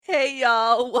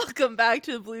y'all. Welcome back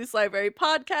to the Blues Library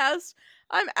podcast.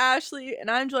 I'm Ashley,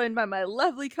 and I'm joined by my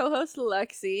lovely co-host,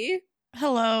 Lexi.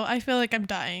 Hello, I feel like I'm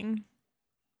dying.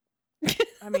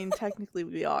 I mean, technically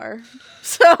we are.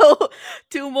 So,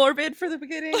 too morbid for the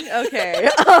beginning? Okay.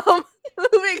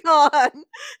 Moving on.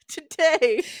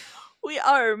 Today, we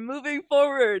are moving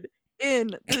forward in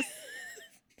this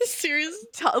The series.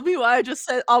 Tell me why I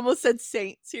just almost said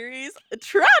Saint series.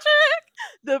 Tragic!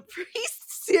 The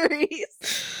Priest series.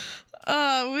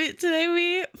 Today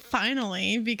we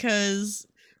finally, because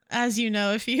as you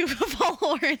know, if you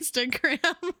follow our Instagram,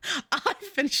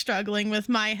 I've been struggling with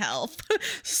my health.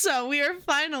 So we are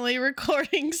finally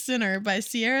recording Sinner by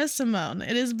Sierra Simone.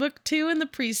 It is book 2 in the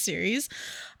Priest series.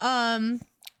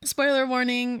 Spoiler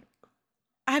warning.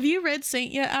 Have you read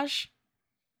Saint yet, Ash?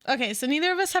 Okay, so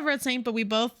neither of us have read Saint, but we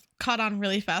both caught on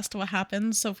really fast to what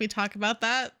happens. So if we talk about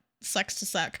that, sucks to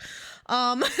suck.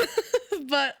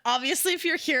 But obviously if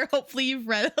you're here, hopefully you've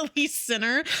read at least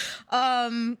Sinner.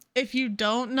 If you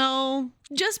don't know,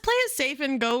 just play it safe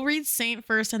and go read Saint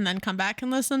first and then come back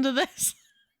and listen to this.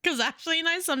 Because Ashley and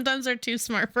I sometimes are too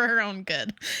smart for our own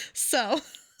good. So...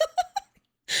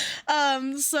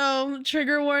 so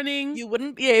trigger warning. You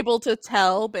wouldn't be able to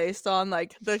tell based on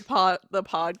like the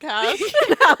podcast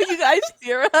and how you guys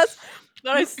hear us,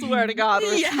 but I swear to God,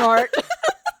 we're smart.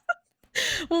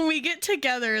 When we get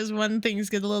together is when things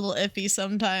get a little iffy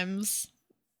sometimes.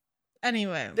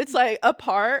 Anyway, it's like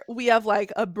apart, we have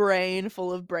like a brain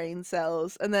full of brain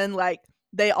cells, and then like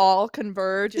they all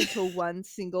converge into one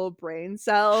single brain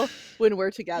cell when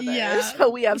we're together. Yeah. So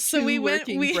we have two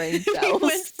working brain cells. We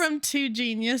went from two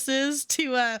geniuses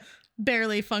to a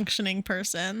barely functioning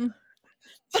person.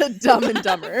 To Dumb and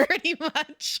Dumber. Pretty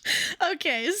much.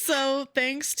 Okay, so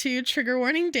thanks to Trigger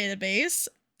Warning Database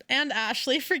and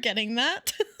Ashley for getting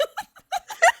that.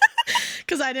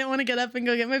 Because I didn't want to get up and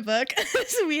go get my book.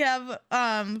 So we have,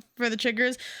 for the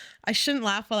triggers, I shouldn't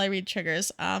laugh while I read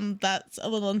triggers. That's a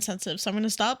little insensitive. So I'm going to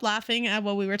stop laughing at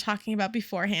what we were talking about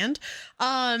beforehand.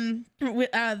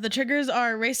 The triggers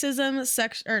are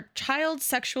racism, child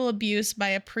sexual abuse by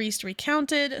a priest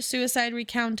recounted, suicide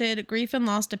recounted, grief and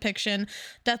loss depiction,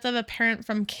 death of a parent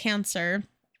from cancer.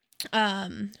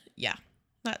 Yeah,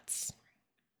 that's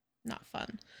not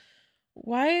fun.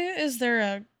 Why is there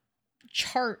a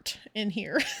chart in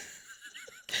here?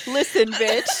 Listen,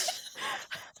 bitch.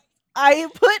 I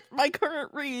put my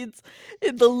current reads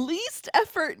in the least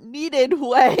effort needed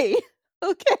way.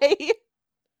 Okay.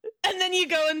 And then you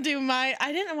go and do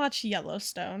I didn't watch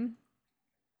Yellowstone.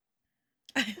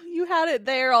 You had it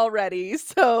there already,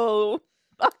 so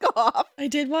fuck off. I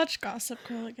did watch Gossip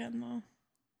Girl again, though.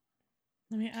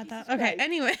 Let me add that. Okay,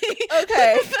 anyway.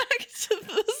 Okay. Back to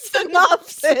the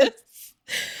synopsis.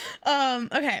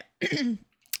 Okay.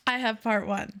 I have part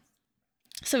 1.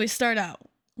 So we start out.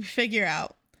 We figure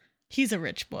out he's a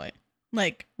rich boy.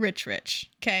 Like, rich,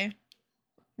 okay?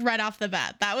 Right off the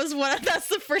bat. That's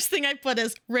the first thing I put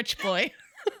is rich boy.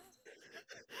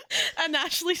 And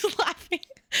Ashley's laughing.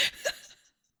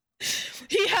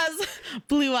 He has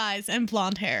blue eyes and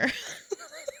blonde hair.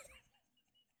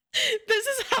 This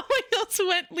is how my notes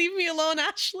went. Leave me alone,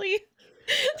 Ashley.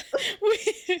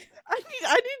 I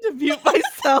need to mute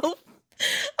myself.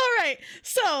 All right,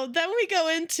 so then we go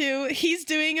into he's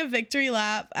doing a victory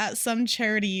lap at some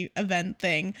charity event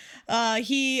thing.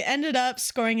 He ended up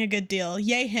scoring a good deal.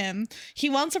 Yay him. He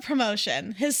wants a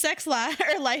promotion. His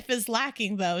life is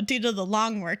lacking, though, due to the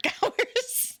long work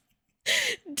hours.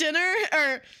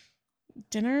 Dinner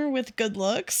with good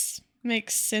looks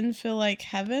makes sin feel like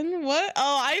heaven. What?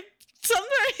 Oh,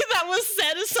 somewhere that was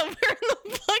said somewhere in the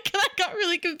book, and I got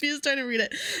really confused trying to read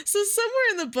it. So somewhere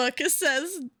in the book it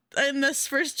says, in this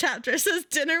first chapter, it says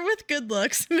dinner with good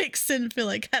looks makes sin feel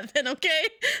like heaven. Okay,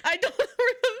 I don't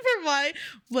remember why.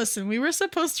 Listen, we were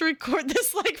supposed to record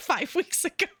this like 5 weeks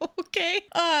ago. Okay.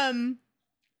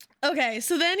 Okay,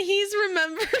 so then he's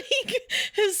remembering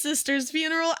his sister's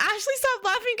funeral. Ashley, stop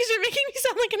laughing because you're making me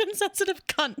sound like an insensitive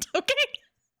cunt. Okay.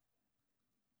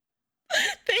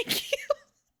 Thank you.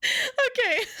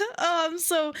 Okay.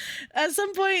 So at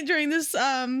some point during this,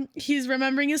 he's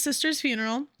remembering his sister's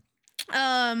funeral.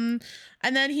 And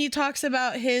then he talks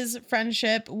about his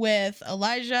friendship with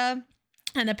Elijah,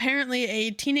 and apparently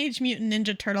a Teenage Mutant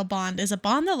Ninja Turtle bond is a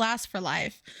bond that lasts for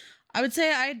life. I would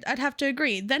say I'd have to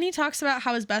agree. Then he talks about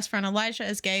how his best friend Elijah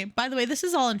is gay. By the way, this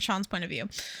is all in Sean's point of view.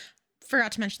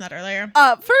 Forgot to mention that earlier.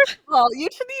 First of all, you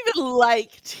didn't even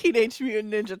like Teenage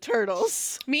Mutant Ninja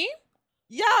Turtles. Me?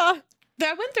 Yeah. I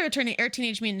went through a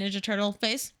Teenage Mutant Ninja Turtle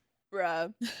phase.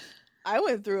 Bruh. I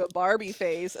went through a Barbie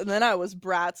phase, and then I was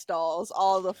Bratz dolls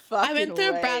all the fucking way. I went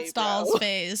through a Bratz dolls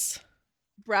phase.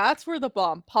 Bratz were the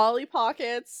bomb. Polly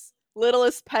Pockets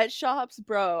Littlest pet shops,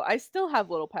 bro. I still have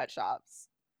little pet shops.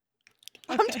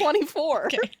 I'm Okay. 24.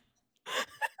 Okay.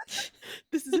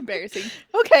 This is embarrassing.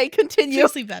 Okay, continue.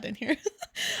 Please leave that in here.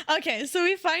 Okay, so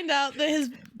we find out that his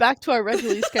Back to our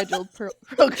regularly scheduled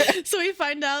program. so we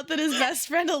find out that his best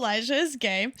friend Elijah is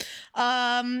gay.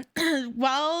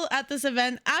 While at this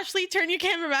event, Ashley, turn your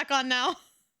camera back on now.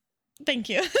 Thank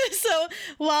you. So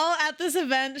while at this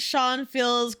event, Sean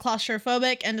feels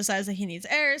claustrophobic and decides that he needs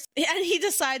air. And he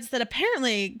decides that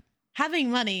apparently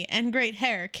having money and great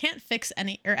hair can't fix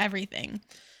any or everything.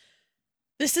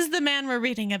 This is the man we're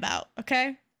reading about,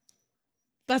 okay?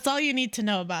 That's all you need to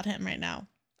know about him right now.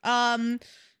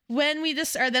 Then we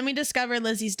discover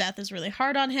Lizzie's death is really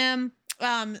hard on him.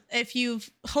 If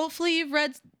hopefully you've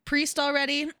read Priest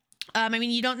already. I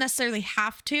mean, you don't necessarily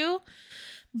have to,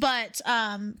 but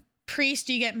Priest,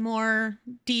 you get more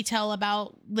detail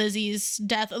about Lizzie's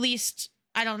death. At least,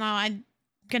 I don't know. I'm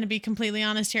gonna be completely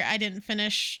honest here. I didn't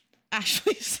finish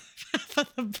Ashley's half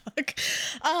of the book.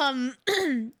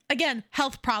 Again,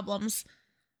 health problems.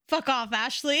 Fuck off,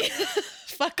 Ashley.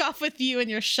 Fuck off with you and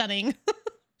your shunning.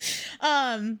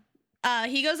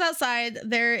 He goes outside.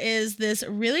 There is this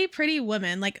really pretty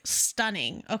woman, like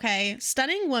stunning, okay?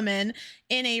 Stunning woman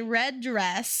in a red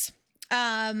dress.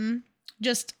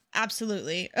 Just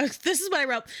absolutely. This is what I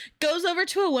wrote. Goes over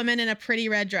to a woman in a pretty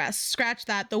red dress. Scratch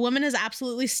that. The woman is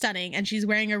absolutely stunning and she's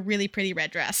wearing a really pretty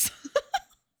red dress.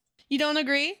 You don't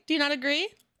agree? Do you not agree?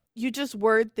 You just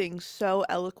word things so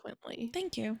eloquently.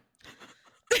 Thank you.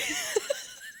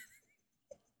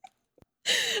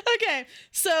 Okay,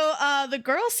 so the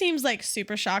girl seems like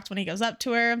super shocked when he goes up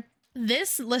to her.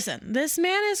 This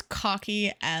man is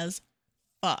cocky as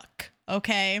fuck,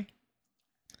 okay?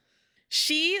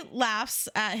 She laughs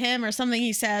at him or something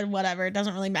he said, whatever, it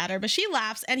doesn't really matter, but she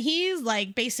laughs and he's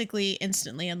like basically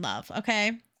instantly in love,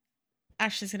 okay?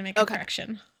 Ashley's gonna make a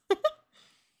correction.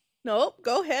 Nope,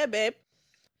 go ahead, babe.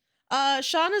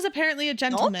 Sean is apparently a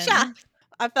gentleman.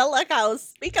 I felt like I was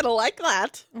speaking like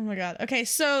that. Oh my god. Okay,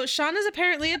 so Sean is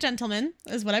apparently a gentleman,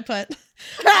 is what I put.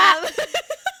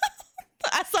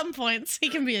 At some points, he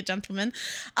can be a gentleman.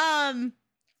 I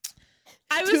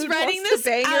was writing this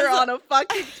banger on a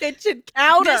fucking kitchen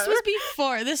counter. This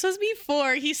was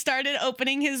before he started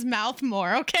opening his mouth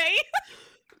more, okay?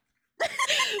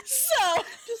 So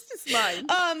just his mind.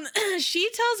 She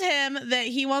tells him that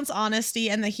he wants honesty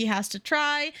and that he has to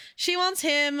try. She wants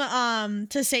him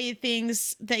to say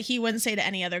things that he wouldn't say to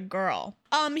any other girl.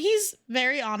 He's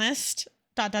very honest, ...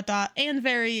 and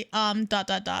very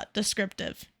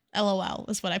descriptive. LOL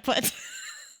is what I put.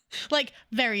 Like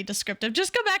very descriptive.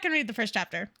 Just go back and read the first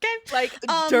chapter, okay? Like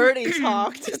dirty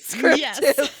talk descriptive.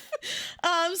 Yes.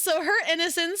 So her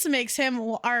innocence makes him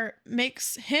want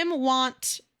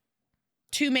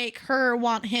to make her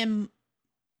want him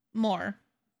more.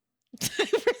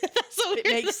 It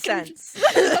makes sense.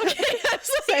 Okay,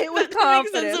 say it with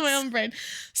confidence. Makes sense in my own brain.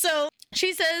 So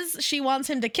she says she wants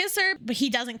him to kiss her, but he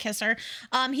doesn't kiss her.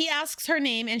 He asks her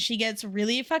name and she gets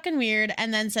really fucking weird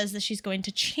and then says that she's going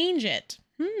to change it.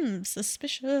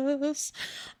 Suspicious.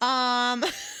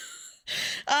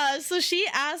 So she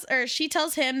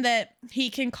tells him that he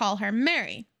can call her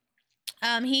Mary.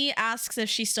 He asks if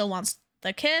she still wants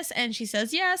the kiss and she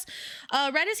says yes.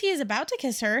 Right as he is about to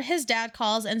kiss her, his dad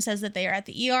calls and says that they are at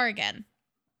the ER again.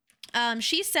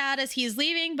 She's sad as he is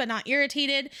leaving, but not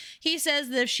irritated. He says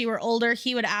that if she were older,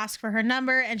 he would ask for her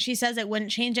number, and she says it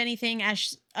wouldn't change anything and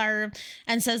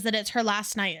says that it's her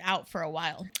last night out for a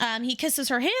while. He kisses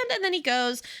her hand and then he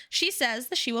goes. She says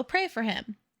that she will pray for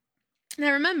him.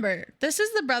 Now remember, this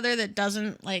is the brother that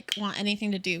doesn't want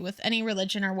anything to do with any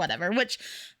religion or whatever, which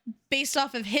based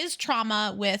off of his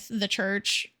trauma with the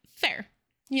church, fair,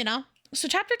 you know? So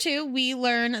chapter 2, we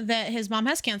learn that his mom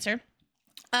has cancer.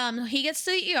 He gets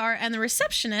to the ER and the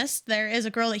receptionist, there is a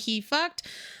girl that he fucked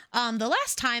the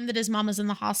last time that his mom was in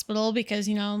the hospital because,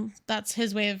 that's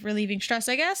his way of relieving stress,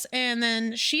 I guess. And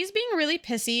then she's being really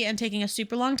pissy and taking a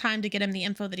super long time to get him the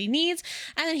info that he needs.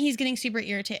 And then he's getting super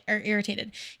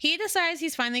irritated. He decides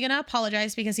he's finally going to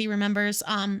apologize because he remembers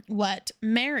what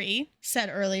Mary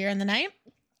said earlier in the night.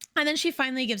 And then she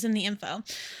finally gives him the info.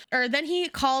 Then he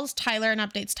calls Tyler and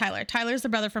updates Tyler. Tyler's the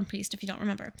brother from Priest, if you don't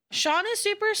remember. Sean is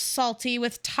super salty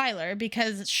with Tyler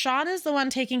because Sean is the one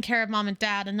taking care of mom and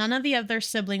dad, and none of the other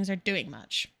siblings are doing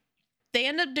much. They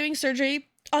end up doing surgery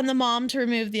on the mom to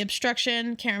remove the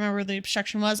obstruction. Can't remember where the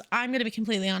obstruction was. I'm going to be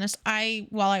completely honest.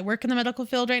 While I work in the medical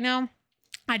field right now,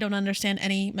 I don't understand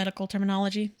any medical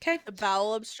terminology. Okay. The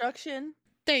bowel obstruction.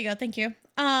 There you go. Thank you.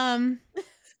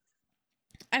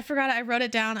 I forgot it. I wrote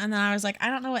it down and then I was like, I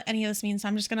don't know what any of this means, so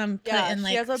I'm just gonna put it in she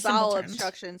like has a simple bowel terms.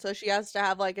 obstruction, so she has to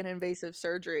have like an invasive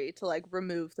surgery to like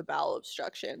remove the bowel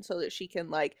obstruction so that she can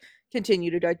like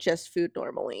continue to digest food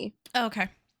normally. Oh, okay.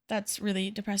 That's really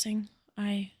depressing.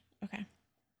 Okay.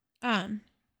 Um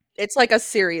It's like a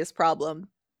serious problem.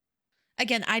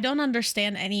 Again, I don't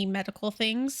understand any medical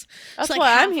things. So That's like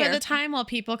why I'm half of here. the time while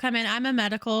people come in, I'm a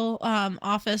medical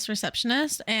office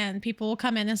receptionist and people will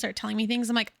come in and start telling me things.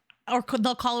 I'm like, or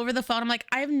they'll call over the phone. I'm like,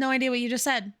 I have no idea what you just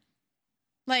said.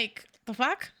 Like, the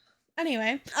fuck?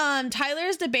 Anyway,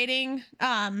 Tyler's debating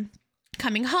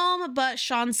coming home, but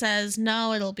Sean says,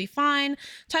 no, it'll be fine.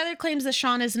 Tyler claims that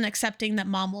Sean isn't accepting that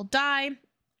mom will die.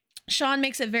 Sean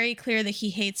makes it very clear that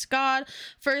he hates God,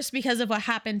 first because of what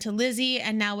happened to Lizzie,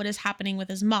 and now what is happening with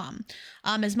his mom.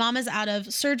 His mom is out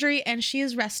of surgery and she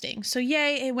is resting. So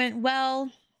yay, it went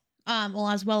well.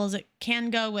 As well as it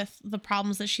can go with the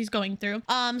problems that she's going through.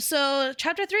 So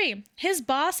chapter 3, his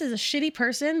boss is a shitty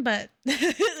person, but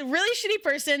really shitty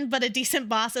person, but a decent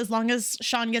boss as long as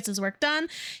Sean gets his work done.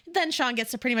 Then Sean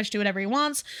gets to pretty much do whatever he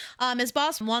wants. His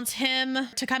boss wants him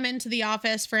to come into the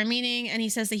office for a meeting, and he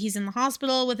says that he's in the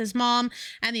hospital with his mom,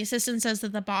 and the assistant says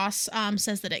that the boss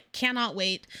says that it cannot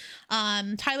wait.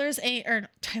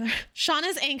 Sean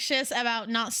is anxious about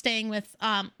not staying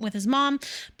with his mom,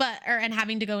 and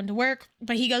having to go into work,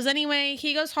 but he goes anyway.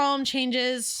 He goes home,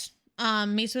 changes,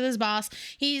 meets with his boss.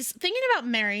 He's thinking about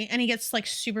Mary, and he gets like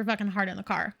super fucking hard in the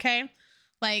car. Okay,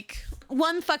 like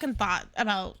one fucking thought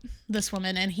about this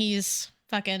woman, and he's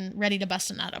fucking ready to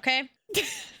bust a nut. Okay.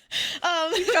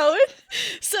 Keep going.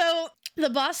 So the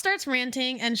boss starts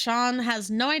ranting and Sean has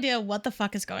no idea what the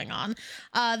fuck is going on.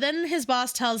 Then his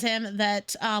boss tells him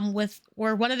that with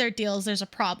one of their deals, there's a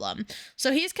problem.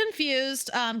 So he's confused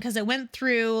because it went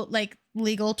through like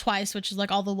legal twice, which is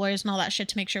like all the lawyers and all that shit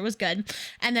to make sure it was good.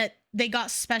 And that they got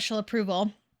special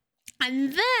approval.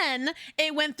 And then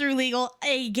it went through legal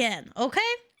again. Okay.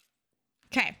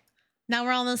 Now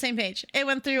we're all on the same page. It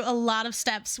went through a lot of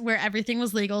steps where everything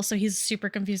was legal, so he's super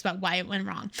confused about why it went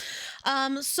wrong.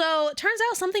 So it turns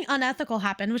out something unethical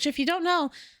happened, which if you don't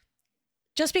know,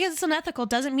 just because it's unethical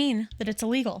doesn't mean that it's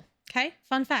illegal. Okay?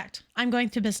 Fun fact. I'm going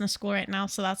to business school right now,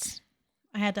 so I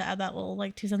had to add that little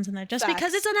like 2 cents in there. Just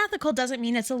because it's unethical doesn't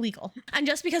mean it's illegal. And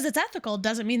just because it's ethical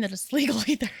doesn't mean that it's legal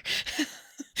either.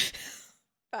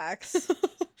 Facts.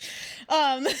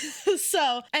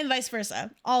 So, and vice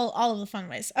versa. All of the fun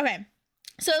ways. Okay.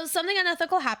 So something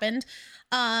unethical happened,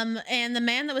 and the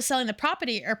man that was selling the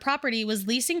property was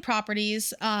leasing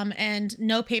properties, and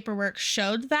no paperwork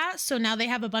showed that. So now they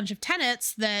have a bunch of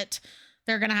tenants that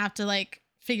they're gonna have to like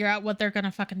figure out what they're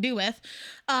gonna fucking do with.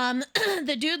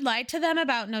 The dude lied to them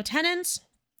about no tenants,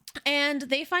 and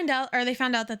they found out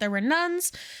that there were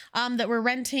nuns that were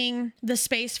renting the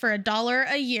space for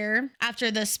 $1 a year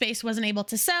after the space wasn't able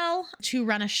to sell to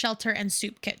run a shelter and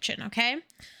soup kitchen. Okay.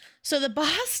 So the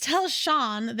boss tells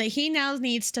Sean that he now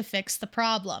needs to fix the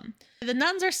problem. The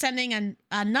nuns are sending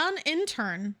a nun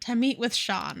intern to meet with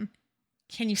Sean.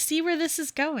 Can you see where this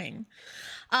is going?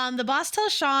 The boss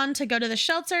tells Sean to go to the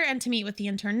shelter and to meet with the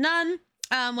intern nun.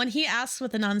 When he asks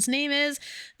what the nun's name is,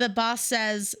 the boss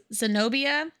says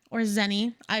Zenobia or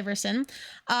Zenny Iverson.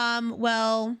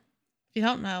 Well, if you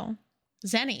don't know,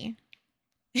 Zenny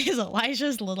is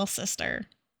Elijah's little sister.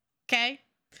 Okay?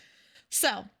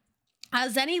 So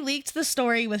Zenny leaked the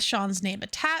story with Sean's name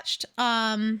attached.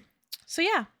 So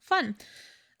yeah, fun.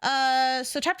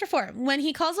 So chapter 4, when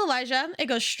he calls Elijah, it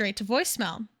goes straight to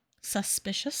voicemail.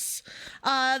 Suspicious.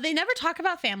 They never talk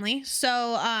about family.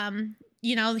 So,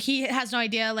 he has no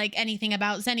idea like anything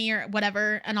about Zenny or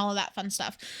whatever and all of that fun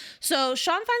stuff. So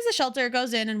Sean finds the shelter,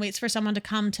 goes in and waits for someone to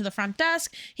come to the front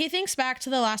desk. He thinks back to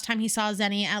the last time he saw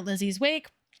Zenny at Lizzie's wake.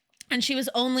 And she was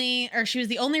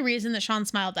the only reason that Sean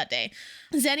smiled that day.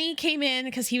 Zenny came in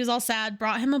because he was all sad,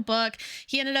 brought him a book.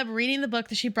 He ended up reading the book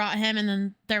that she brought him, and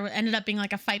then there ended up being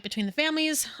like a fight between the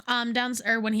families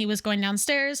when he was going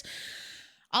downstairs.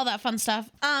 All that fun stuff.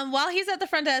 While he's at the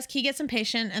front desk, he gets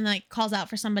impatient and like calls out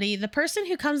for somebody. The person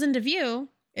who comes into view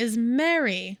is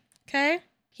Mary. Okay?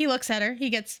 He looks at her. He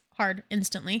gets hard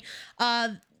instantly.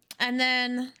 And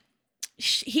then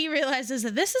he realizes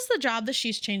that this is the job that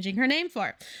she's changing her name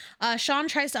for. Sean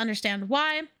tries to understand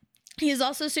why. He is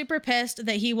also super pissed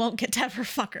that he won't get to ever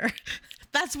fuck her.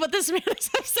 That's what this man is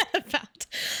upset about.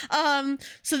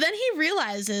 So then he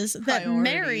realizes that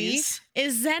Mary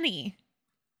is Zenny.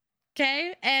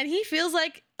 Okay? And he feels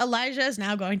like Elijah is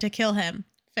now going to kill him.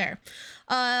 Fair.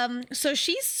 So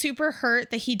she's super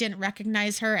hurt that he didn't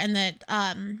recognize her and that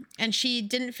and she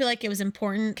didn't feel like it was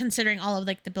important considering all of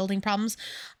like the building problems.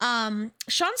 Sean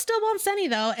still wants Zenny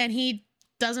though, and he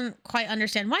doesn't quite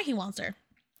understand why he wants her.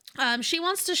 She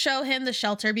wants to show him the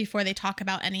shelter before they talk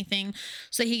about anything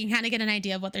so he can kind of get an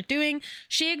idea of what they're doing.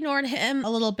 She ignored him a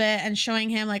little bit and showing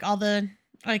him like all the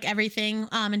like everything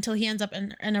until he ends up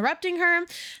interrupting her.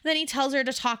 Then he tells her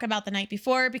to talk about the night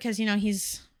before because, you know,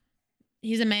 he's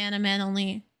a man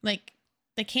only like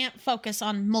they can't focus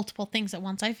on multiple things at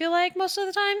once. I feel like most of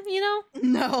the time, you know?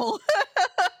 No.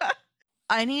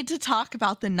 I need to talk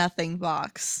about the nothing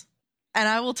box. And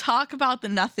I will talk about the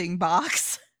nothing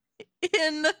box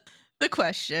in the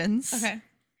questions. Okay.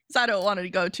 Because I don't want to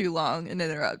go too long and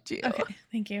interrupt you. Okay,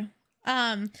 thank you.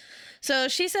 So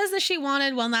she says that she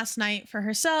wanted one last night for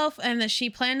herself and that she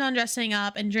planned on dressing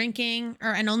up and drinking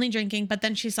and only drinking, but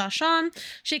then she saw Sean.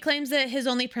 She claims that his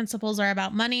only principles are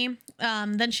about money.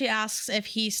 Then she asks if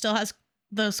he still has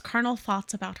those carnal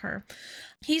thoughts about her.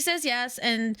 He says yes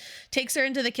and takes her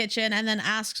into the kitchen and then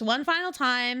asks one final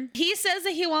time. He says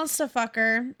that he wants to fuck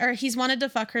her, or he's wanted to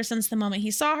fuck her since the moment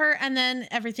he saw her, and then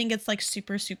everything gets like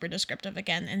super, super descriptive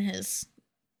again in his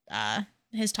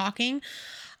talking.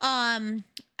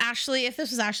 Ashley, if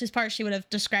this was Ashley's part, she would have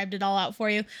described it all out for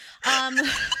you. Her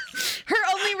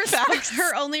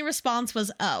only response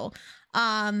was oh.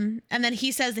 And then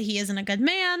he says that he isn't a good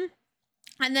man.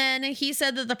 And then he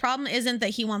said that the problem isn't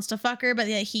that he wants to fuck her, but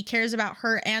that he cares about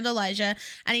her and Elijah,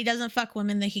 and he doesn't fuck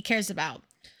women that he cares about.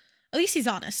 At least he's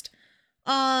honest.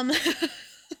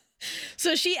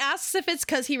 So she asks if it's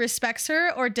because he respects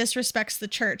her or disrespects the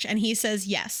church, and he says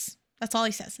yes. That's all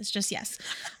he says. It's just yes.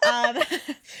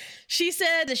 She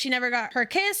said that she never got her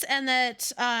kiss and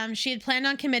that she had planned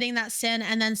on committing that sin,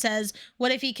 and then says,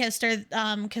 what if he kissed her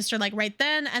like right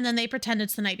then? And then they pretend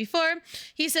it's the night before.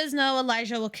 He says, no,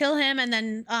 Elijah will kill him. And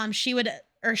then she would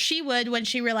when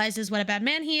she realizes what a bad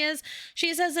man he is.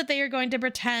 She says that they are going to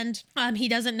pretend he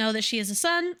doesn't know that she is a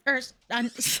son or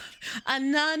a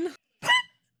nun.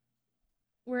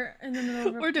 We're in the middle of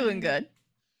recording. We're doing good.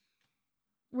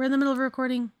 We're in the middle of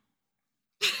recording.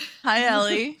 Hi,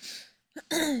 Ellie.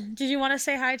 Did you want to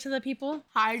say hi to the people?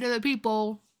 Hi to the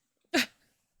people.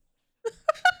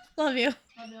 Love you.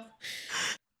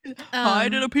 Hi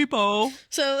to the people.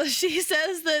 So she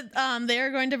says that they are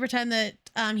going to pretend that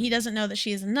he doesn't know that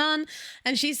she is a nun.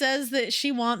 And she says that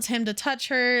she wants him to touch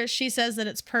her. She says that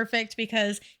it's perfect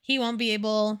because he won't be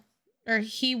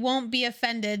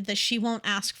offended that she won't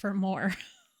ask for more.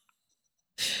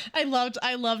 I loved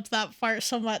that part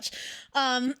so much.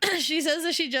 She says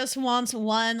that she just wants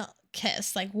one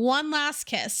kiss, like one last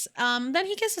kiss. Then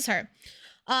he kisses her.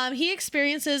 He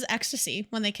experiences ecstasy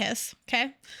when they kiss.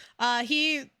 Okay.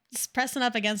 He's pressing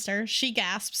up against her. She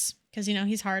gasps because, you know,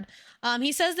 he's hard.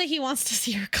 He says that he wants to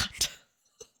see her cunt.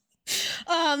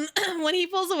 When he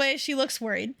pulls away, she looks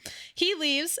worried. He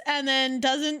leaves and then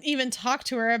doesn't even talk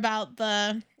to her about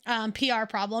the PR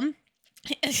problem.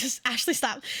 Ashley,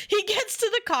 stop. He gets to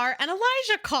the car and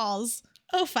Elijah calls.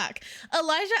 Oh, fuck.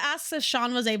 Elijah asks if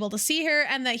Sean was able to see her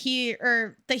and that he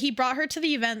brought her to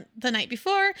the event the night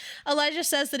before. Elijah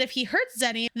says that if he hurts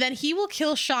Zenny, then he will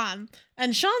kill Sean.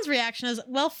 And Sean's reaction is,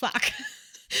 well, fuck.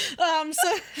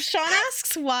 So Sean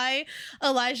asks why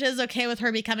Elijah is okay with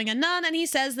her becoming a nun, and he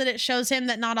says that it shows him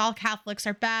that not all Catholics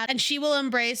are bad, and she will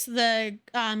embrace the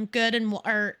good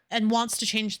and wants to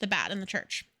change the bad in the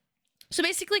church. So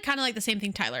basically kind of like the same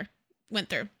thing Tyler went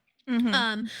through.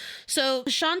 Mm-hmm. So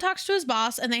Sean talks to his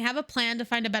boss and they have a plan to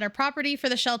find a better property for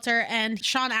the shelter, and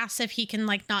Sean asks if he can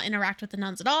like not interact with the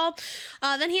nuns at all.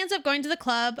 Then he ends up going to the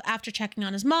club after checking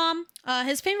on his mom.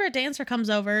 His favorite dancer comes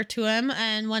over to him,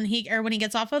 and when he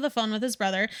gets off of the phone with his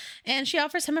brother, and she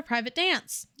offers him a private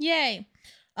dance. Yay.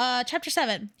 Chapter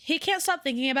 7. He can't stop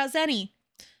thinking about Zenny.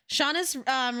 Sean is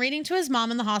reading to his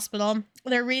mom in the hospital.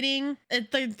 They're reading.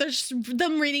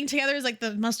 Them reading together is like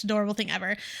the most adorable thing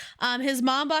ever. His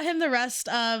mom bought him the rest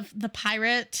of the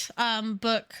pirate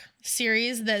book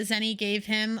series that Zenny gave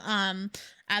him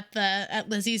at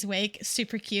Lizzie's wake.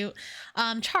 Super cute.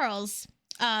 Charles,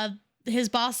 his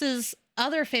boss's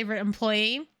other favorite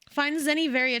employee, finds Zenny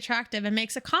very attractive and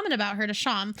makes a comment about her to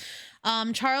Sean.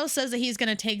 Charles says that he's going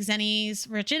to take Zenny's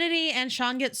virginity, and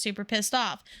Sean gets super pissed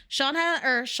off. Sean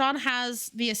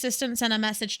has the assistant send a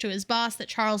message to his boss that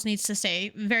Charles needs to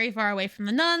stay very far away from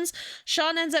the nuns.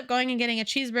 Sean ends up going and getting a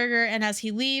cheeseburger, and as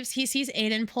he leaves, he sees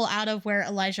Aiden pull out of where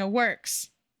Elijah works.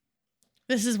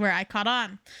 This is where I caught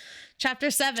on. Chapter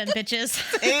 7, bitches.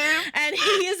 And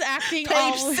he is acting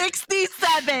Page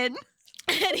 67.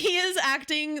 And he is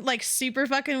acting like super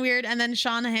fucking weird, and then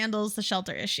Sean handles the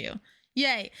shelter issue.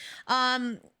 Yay.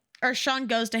 Or Sean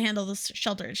goes to handle the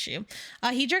shelter issue.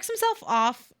 He jerks himself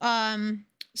off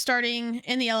starting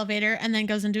in the elevator and then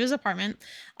goes into his apartment.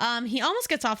 He almost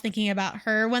gets off thinking about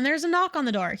her when there's a knock on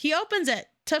the door. He opens it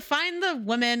to find the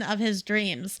woman of his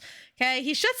dreams. Okay,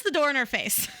 he shuts the door in her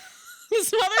face. This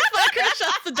motherfucker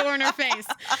shuts the door in her face.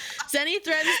 Zenny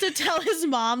threatens to tell his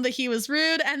mom that he was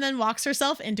rude and then walks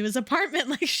herself into his apartment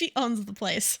like she owns the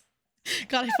place.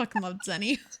 God, I fucking loved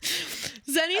Zenny.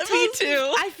 Zenny tells Me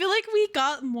too. I feel like we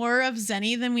got more of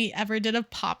Zenny than we ever did of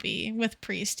Poppy with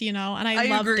Priest, you know, and I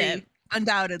loved agree. it.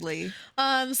 Undoubtedly.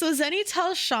 So Zenny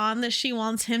tells Sean that she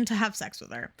wants him to have sex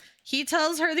with her. He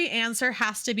tells her the answer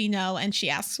has to be no, and she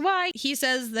asks why. He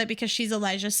says that because she's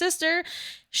Elijah's sister,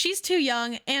 she's too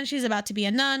young, and she's about to be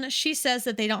a nun. She says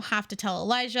that they don't have to tell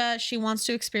Elijah. She wants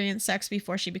to experience sex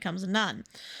before she becomes a nun.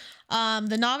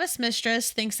 The novice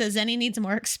mistress thinks that Zenny needs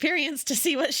more experience to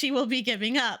see what she will be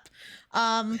giving up.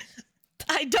 I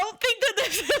don't think that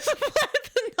this is what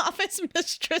the novice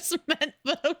mistress meant,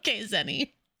 but okay,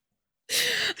 Zenny.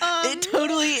 It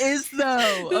totally is,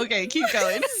 though. Okay, keep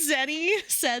going. Zenny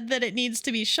said that it needs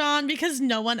to be Sean because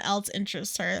no one else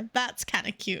interests her. That's kind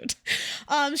of cute.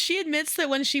 She admits that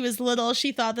when she was little,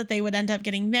 she thought that they would end up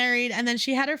getting married, and then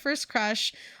she had her first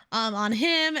crush on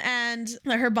him, and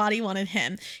her body wanted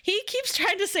him. He keeps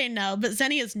trying to say no, but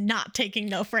Zenny is not taking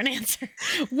no for an answer.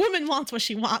 Woman wants what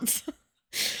she wants.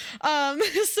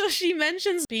 So she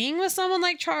mentions being with someone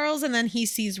like Charles, and then he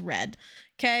sees red.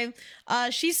 Okay.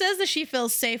 She says that she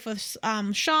feels safe with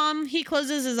Sean. He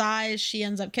closes his eyes. She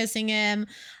ends up kissing him.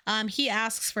 He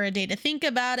asks for a day to think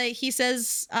about it. He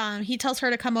says he tells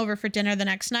her to come over for dinner the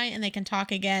next night and they can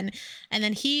talk again. And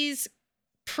then he's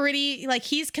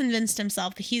he's convinced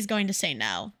himself that he's going to say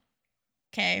no.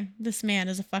 Okay. This man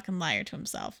is a fucking liar to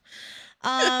himself.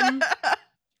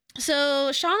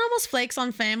 So Sean almost flakes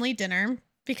on family dinner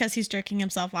because he's jerking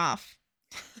himself off.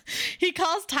 He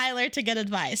calls Tyler to get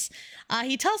advice.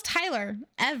 He tells Tyler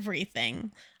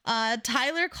everything.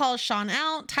 Tyler calls Sean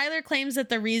out. Tyler claims that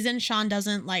the reason Sean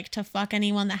doesn't like to fuck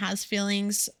anyone that has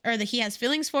feelings or that he has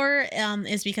feelings for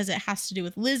is because it has to do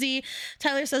with Lizzie.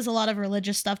 Tyler says a lot of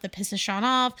religious stuff that pisses Sean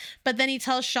off, but then he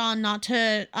tells Sean not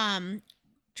to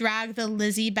drag the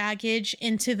Lizzie baggage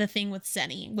into the thing with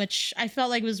Zenny, which I felt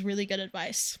like was really good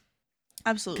advice.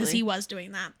 Absolutely. Because he was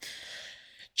doing that.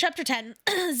 Chapter 10.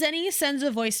 Zenny sends a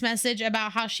voice message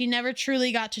about how she never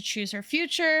truly got to choose her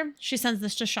future. She sends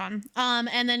this to Sean.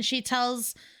 And then she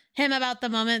tells him about the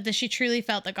moment that she truly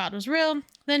felt that God was real.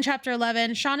 Then chapter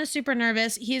 11. Sean is super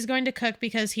nervous. He's going to cook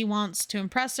because he wants to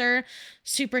impress her.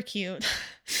 Super cute.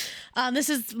 This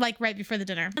is like right before the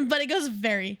dinner. But it goes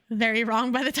very, very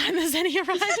wrong by the time that Zenny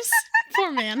arrives.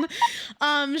 Poor man.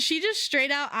 She just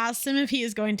straight out asks him if he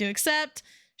is going to accept.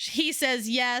 He says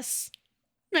yes.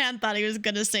 Man thought he was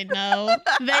going to say no.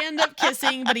 They end up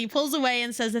kissing, but he pulls away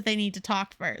and says that they need to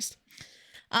talk first.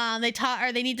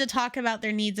 They need to talk about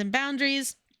their needs and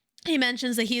boundaries. He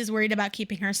mentions that he is worried about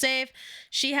keeping her safe.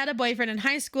 She had a boyfriend in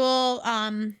high school.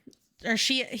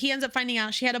 He ends up finding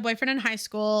out she had a boyfriend in high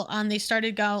school. They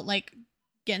started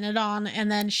getting it on, and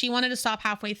then she wanted to stop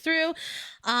halfway through.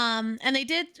 And they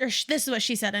did, this is what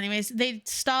she said anyways. They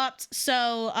stopped.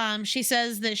 So she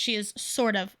says that she is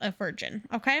sort of a virgin.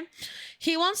 Okay.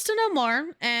 He wants to know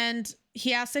more, and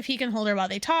he asks if he can hold her while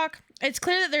they talk. It's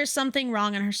clear that there's something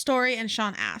wrong in her story, and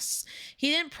Sean asks.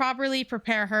 He didn't properly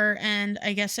prepare her, and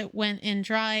I guess it went in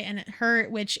dry and it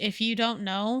hurt, which if you don't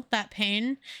know that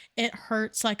pain, it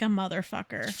hurts like a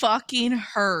motherfucker. Fucking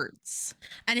hurts.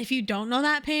 And if you don't know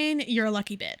that pain, you're a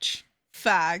lucky bitch.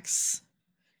 Facts.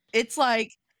 It's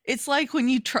like when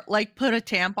you put a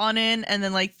tampon in and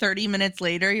then 30 minutes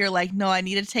later you're like, no, I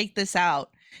need to take this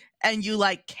out, and you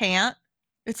can't.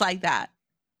 It's like that.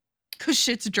 'Cause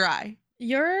shit's dry.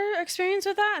 Your experience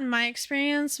with that and my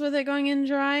experience with it going in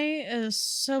dry is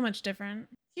so much different.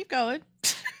 Keep going.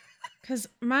 Because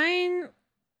mine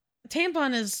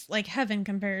tampon is like heaven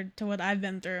compared to what I've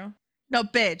been through. No,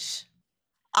 bitch.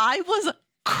 I was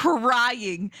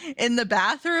crying in the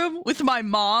bathroom with my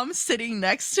mom sitting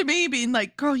next to me being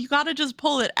like, girl, you gotta just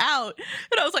pull it out.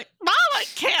 And I was like, Mom, I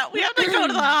can't. We have to go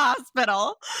to the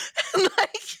hospital. And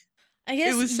I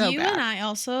guess it was so you bad. and I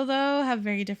also, though, have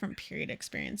very different period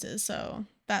experiences. So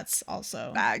that's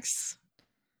also... Facts.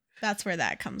 That's where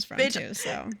that comes from, Bitch, too.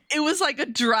 So it was like a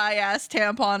dry-ass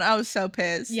tampon. I was so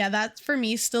pissed. yeah, that for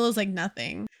me still is like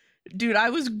nothing. Dude,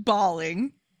 I was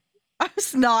bawling. I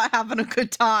was not having a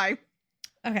good time.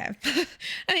 Okay.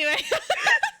 Anyway,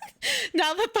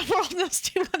 now that the world knows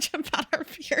too much about our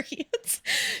periods,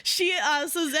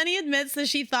 so Zenny admits that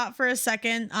she thought for a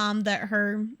second that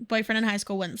her boyfriend in high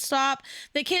school wouldn't stop.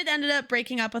 The kid ended up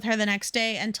breaking up with her the next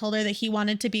day and told her that he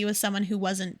wanted to be with someone who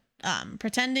wasn't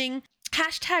pretending.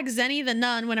 Hashtag Zenny the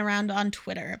Nun went around on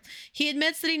Twitter. He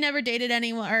admits that he never dated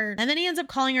anyone, and then he ends up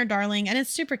calling her darling, and it's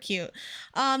super cute.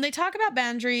 They talk about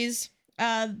boundaries,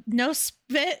 no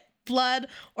spit, blood,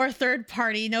 or third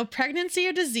party, no pregnancy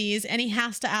or disease, and he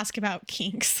has to ask about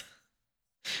kinks.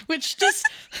 Which just...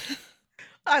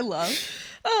 I love.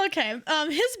 Oh, okay.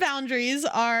 His boundaries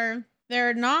are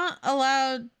they're not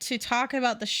allowed to talk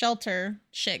about the shelter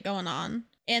shit going on,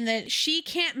 and that she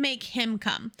can't make him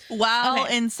come While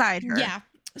Okay. inside her. Yeah.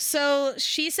 So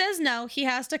she says no, he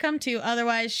has to come too,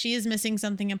 otherwise she is missing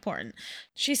something important.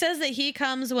 She says that he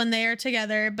comes when they are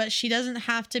together, but she doesn't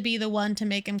have to be the one to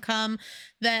make him come.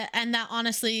 That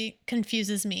honestly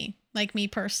confuses me, like me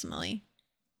personally.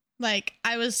 Like,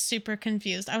 I was super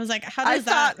confused. I was like, how does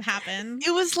that happen?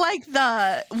 It was like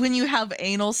when you have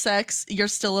anal sex, you're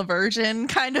still a virgin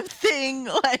kind of thing.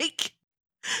 Like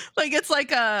it's like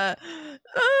that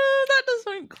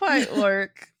doesn't quite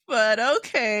work, but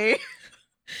okay.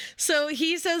 So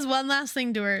he says one last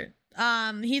thing to her.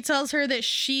 He tells her that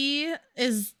she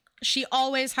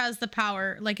always has the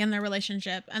power, like, in their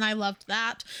relationship, and I loved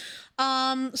that.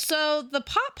 So the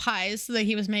pot pies that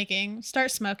he was making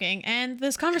start smoking, and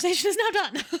this conversation is now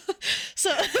done.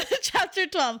 So chapter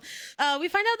 12, we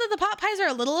find out that the pot pies are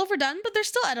a little overdone, but they're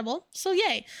still edible, so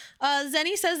yay.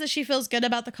 Zenny says that she feels good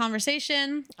about the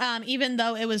conversation, even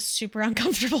though it was super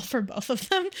uncomfortable for both of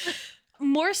them,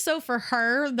 more so for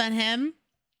her than him.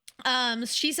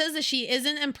 She says that she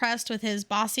isn't impressed with his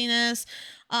bossiness.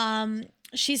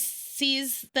 She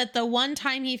sees that the one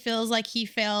time he feels like he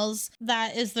fails,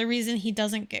 that is the reason he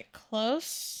doesn't get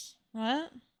close.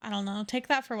 What? I don't know. Take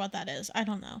that for what that is. I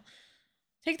don't know.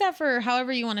 Take that for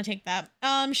however you want to take that.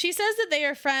 She says that they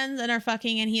are friends and are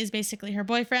fucking, and he is basically her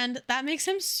boyfriend. That makes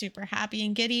him super happy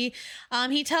and giddy.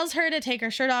 He tells her to take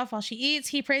her shirt off while she eats.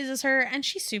 He praises her, and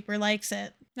she super likes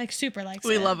it. Like, super likes it.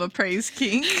 We love a praise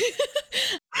kink.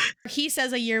 He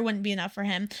says a year wouldn't be enough for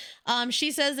him.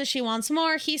 She says that she wants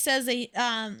more. He says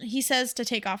to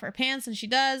take off her pants, and she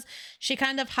does. She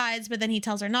kind of hides, but then he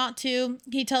tells her not to.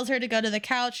 He tells her to go to the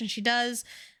couch, and she does.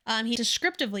 He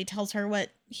descriptively tells her what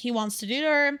he wants to do to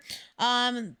her.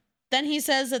 Then he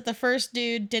says that the first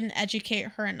dude didn't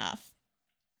educate her enough.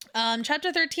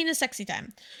 Chapter 13 is sexy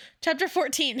time. Chapter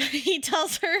 14, he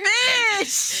tells her,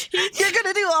 Bitch! You're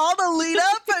gonna do all the lead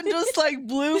up and just like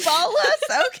blue ball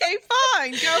us? Okay,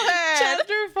 fine. Go ahead.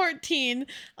 Chapter 14,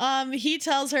 he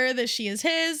tells her that she is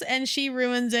his, and she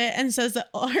ruins it and says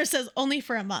only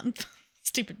for a month.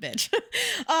 Stupid bitch.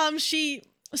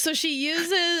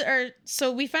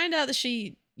 So we find out that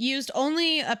she used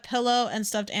only a pillow and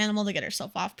stuffed animal to get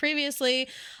herself off previously.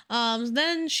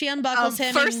 Then she unbuckles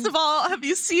him. First of all, have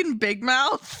you seen Big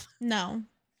Mouth? No.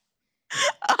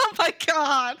 Oh my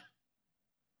god.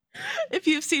 If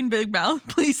you've seen Big Mouth,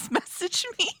 please message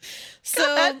me.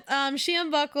 So she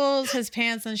unbuckles his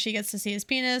pants and she gets to see his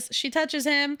penis. She touches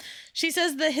him. She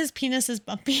says that his penis is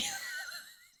bumpy.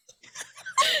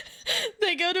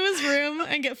 They go to his room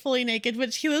and get fully naked,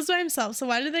 which he lives by himself. So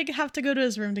why do they have to go to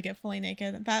his room to get fully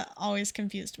naked? That always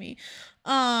confused me.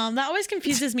 That always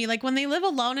confuses me. Like when they live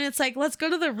alone and it's like, let's go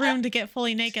to the room to get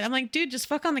fully naked. I'm like, dude, just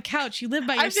fuck on the couch. You live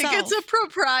by yourself. I think it's a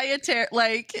proprietary,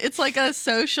 like, it's like a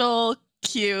social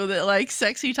cue that like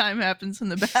sexy time happens in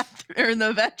the bathroom or in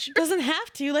the bedroom. Doesn't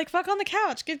have to, like, fuck on the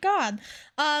couch. Good God.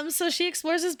 So she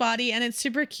explores his body and it's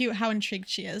super cute how intrigued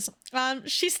she is.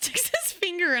 She sticks his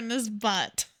finger in his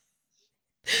butt.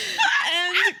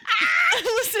 And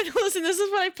listen, this is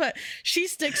what I put. She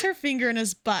sticks her finger in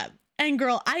his butt. And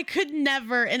girl, I could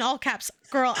never, in all caps,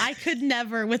 girl, I could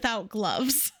never without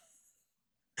gloves.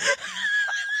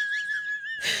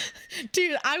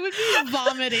 Dude, I would be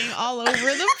vomiting all over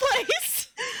the place.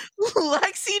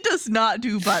 Lexi does not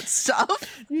do butt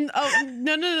stuff. Oh,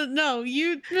 no.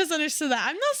 You misunderstood that.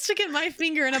 I'm not sticking my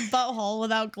finger in a butthole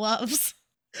without gloves.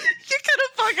 You could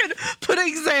have fucking put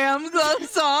exam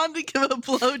gloves on to give a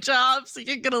blowjob so you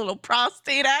can get a little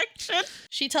prostate action.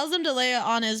 She tells him to lay it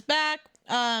on his back.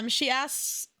 She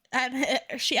asks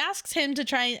him to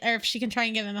try, or if she can try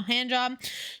and give him a hand job.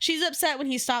 She's upset when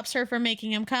he stops her from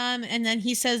making him come, and then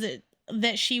he says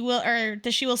that she will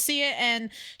see it,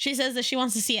 and she says that she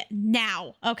wants to see it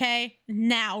now. Okay,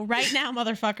 now, right now,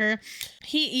 motherfucker.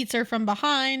 He eats her from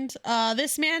behind.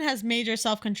 This man has major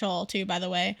self-control too, by the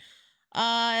way.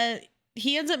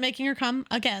 He ends up making her come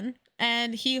again,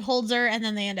 and he holds her, and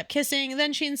then they end up kissing.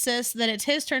 Then she insists that it's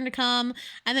his turn to come,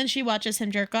 and then she watches him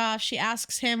jerk off. She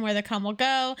asks him where the cum will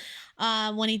go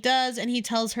when he does, and he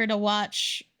tells her to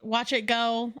watch it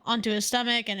go onto his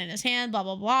stomach and in his hand, blah,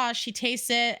 blah, blah. She tastes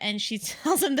it, and she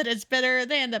tells him that it's bitter.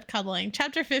 They end up cuddling.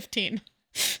 Chapter 15.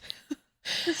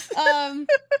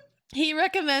 He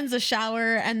recommends a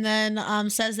shower and then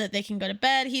says that they can go to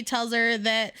bed. He tells her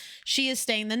that she is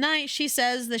staying the night. She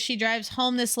says that she drives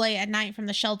home this late at night from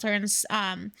the shelter and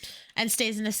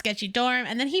stays in a sketchy dorm.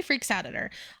 And then he freaks out at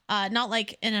her. Not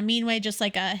like in a mean way, just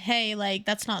like a, hey, like,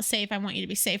 that's not safe. I want you to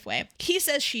be safe way. He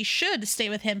says she should stay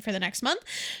with him for the next month.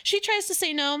 She tries to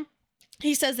say no.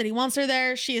 He says that he wants her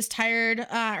there. She is tired,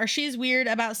 or she is weird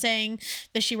about saying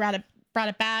that she brought a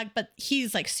bag, but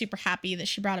he's like super happy that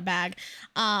she brought a bag.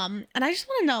 And I just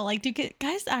want to know, like, do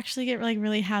guys actually get like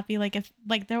really happy, like if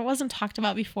like there wasn't talked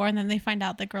about before, and then they find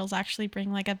out that girls actually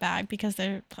bring like a bag because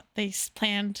they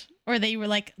planned, or they were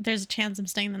like, there's a chance I'm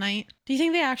staying the night. Do you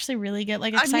think they actually really get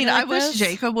like excited? I wish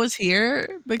Jacob was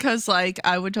here because like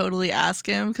I would totally ask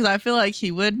him because I feel like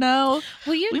he would know.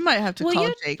 We might have to call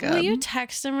Jacob. Will you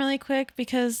text him really quick,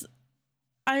 because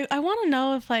I want to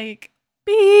know if like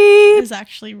Beep. is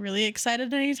actually really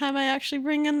excited anytime I actually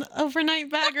bring an overnight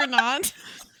bag or not.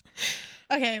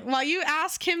 Okay, while you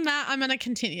ask him that, I'm gonna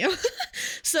continue.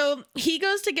 So he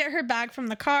goes to get her bag from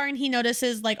the car, and he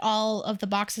notices like all of the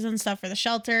boxes and stuff for the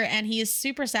shelter, and he is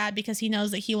super sad because he knows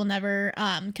that he will never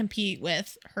compete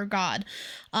with her god.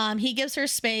 He gives her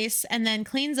space and then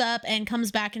cleans up and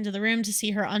comes back into the room to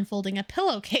see her unfolding a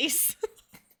pillowcase.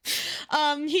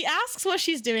 He asks what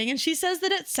she's doing, and she says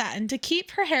that it's satin to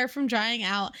keep her hair from drying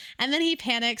out. And then he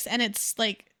panics, and it's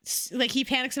like he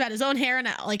panics about his own hair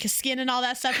and like his skin and all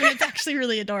that stuff, and it's actually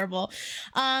really adorable.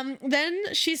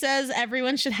 Then she says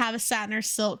everyone should have a satin or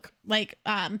silk like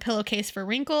pillowcase for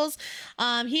wrinkles.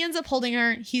 He ends up holding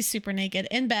her. He's super naked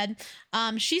in bed.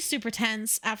 She's super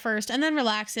tense at first and then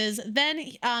relaxes. Then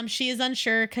she is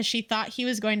unsure because she thought he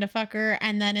was going to fuck her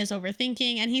and then is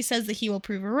overthinking, and he says that he will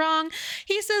prove her wrong.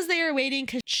 He says they are waiting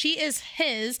because she is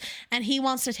his and he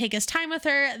wants to take his time with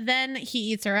her. Then he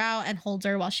eats her out and holds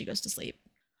her while she goes to sleep.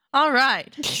 All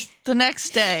right. The next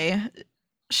day,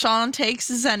 Sean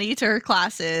takes Zenny to her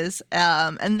classes,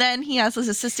 and then he has his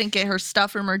assistant get her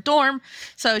stuff from her dorm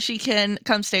so she can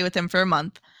come stay with him for a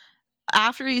month.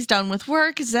 After he's done with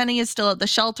work, Zenny is still at the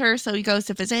shelter, so he goes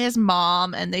to visit his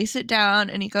mom, and they sit down,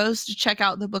 and he goes to check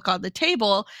out the book on the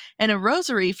table, and a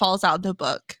rosary falls out of the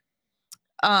book.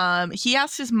 He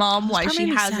asks his mom why she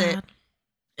has it,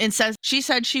 and says she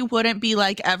said she wouldn't be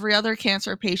like every other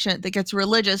cancer patient that gets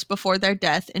religious before their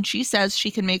death, and she says she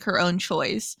can make her own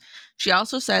choice. She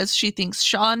also says she thinks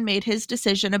Sean made his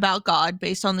decision about God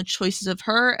based on the choices of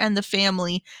her and the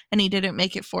family, and he didn't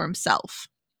make it for himself.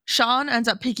 Sean ends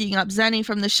up picking up Zenny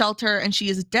from the shelter, and she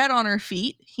is dead on her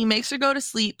feet. He makes her go to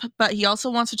sleep, but he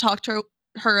also wants to talk to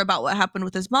her about what happened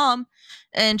with his mom,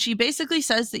 and she basically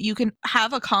says that you can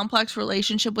have a complex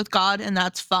relationship with God, and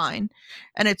that's fine.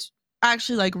 And it's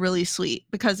actually like really sweet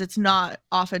because it's not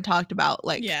often talked about,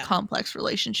 like complex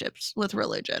relationships with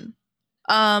religion.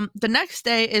 The next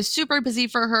day is super busy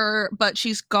for her, but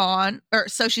she's gone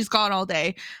all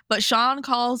day. But Sean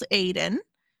calls Aiden,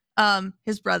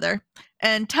 his brother,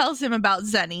 and tells him about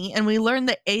Zenny, and we learn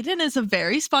that Aiden is a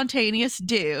very spontaneous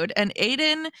dude, and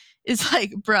Aiden is like,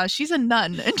 bruh, she's a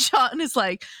nun, and Sean is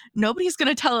like, nobody's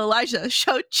gonna tell Elijah,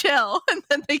 so chill, and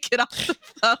then they get off the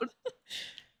phone.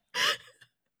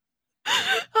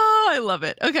 Oh, I love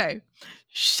it. Okay.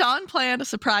 Sean planned a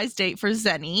surprise date for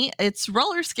Zenny. It's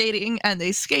roller skating, and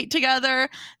they skate together.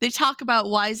 They talk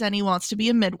about why Zenny wants to be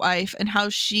a midwife and how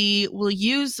she will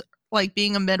use like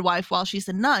being a midwife while she's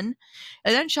a nun.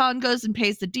 And then Sean goes and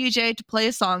pays the DJ to play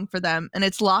a song for them, and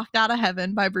it's Locked Out of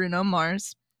Heaven by Bruno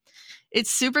Mars.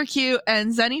 It's super cute,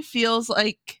 and Zenny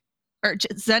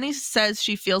says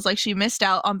she feels like she missed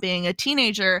out on being a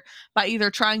teenager by either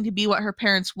trying to be what her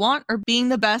parents want or being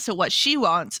the best at what she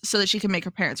wants so that she can make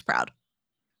her parents proud.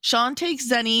 Sean takes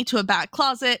Zenny to a back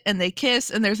closet, and they kiss,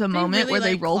 and there's a moment where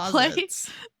they role play.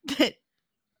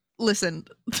 Listen,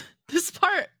 this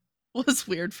part was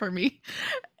weird for me,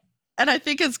 and I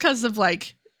think it's because of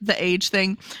like the age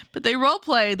thing, but they role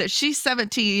play that she's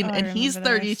 17 and he's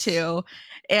 32,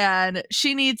 and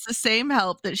she needs the same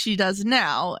help that she does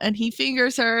now, and he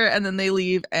fingers her, and then they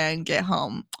leave and get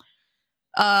home.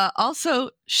 Also,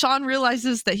 Sean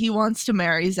realizes that he wants to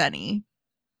marry Zenny.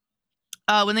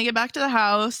 When they get back to the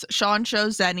house, Sean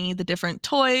shows Zenny the different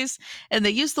toys, and they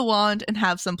use the wand and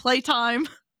have some playtime.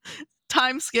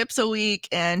 Time skips a week,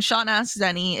 and Sean asks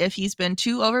Zenny if he's been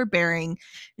too overbearing,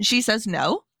 and she says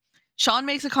no. Sean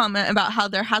makes a comment about how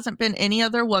there hasn't been any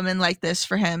other woman like this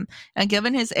for him, and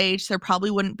given his age, there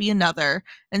probably wouldn't be another,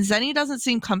 and Zenny doesn't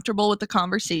seem comfortable with the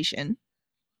conversation.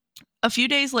 A few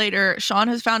days later, Sean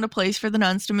has found a place for the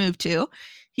nuns to move to.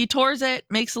 He tours it,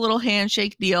 makes a little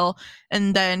handshake deal,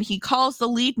 and then he calls the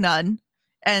lead nun,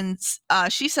 And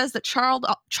she says that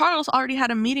Charles already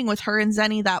had a meeting with her and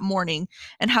Zenny that morning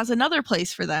and has another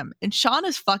place for them. And Sean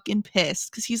is fucking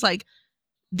pissed because he's like,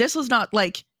 this was not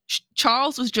like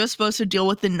Charles was just supposed to deal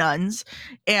with the nuns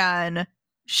and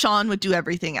Sean would do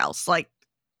everything else. Like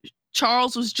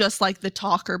Charles was just like the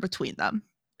talker between them.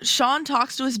 Sean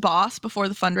talks to his boss before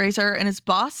the fundraiser, and his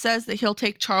boss says that he'll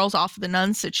take Charles off of the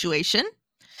nun situation.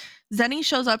 Zenny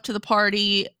shows up to the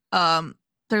party.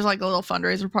 There's like a little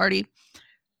fundraiser party.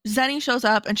 Zenny shows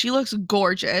up and she looks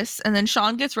gorgeous. And then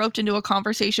Sean gets roped into a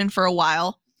conversation for a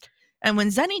while. And when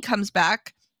Zenny comes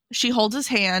back, she holds his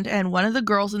hand, and one of the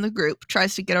girls in the group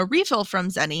tries to get a refill from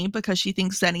Zenny because she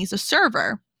thinks Zenny's a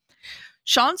server.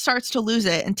 Sean starts to lose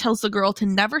it and tells the girl to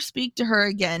never speak to her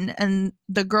again. And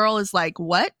the girl is like,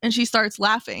 what? And she starts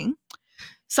laughing.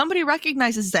 Somebody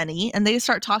recognizes Zenny and they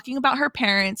start talking about her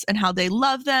parents and how they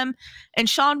love them. And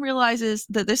Sean realizes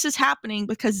that this is happening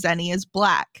because Zenny is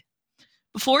black.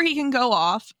 Before he can go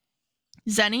off,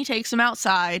 Zenny takes him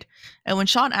outside. And when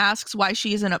Sean asks why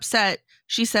she isn't upset,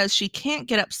 she says she can't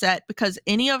get upset because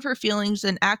any of her feelings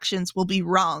and actions will be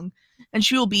wrong and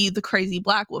she will be the crazy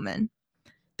black woman.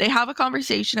 They have a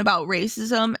conversation about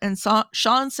racism, and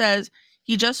Sean says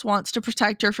he just wants to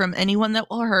protect her from anyone that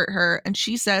will hurt her, and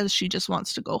she says she just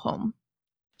wants to go home.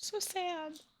 So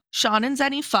sad. Sean and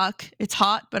Zenny fuck. It's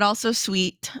hot, but also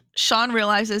sweet. Sean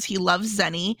realizes he loves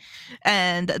Zenny,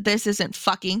 and this isn't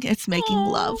fucking, it's making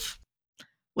love,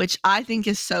 which I think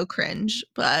is so cringe,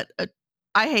 but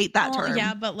I hate that term.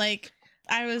 Yeah, but like,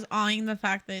 I was awing the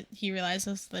fact that he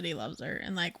realizes that he loves her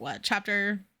in like what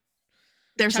chapter?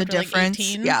 There's a difference. Like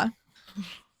 18? Yeah.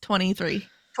 23.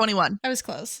 21. I was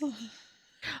close.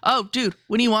 Oh, dude,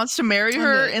 when he wants to marry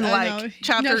her in like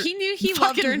chapter, no, he knew he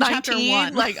loved her in 19, chapter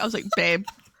 1. Like I was like, babe,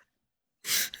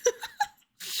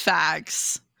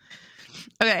 facts.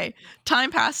 Okay,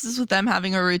 time passes with them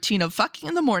having a routine of fucking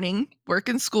in the morning, work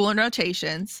in school and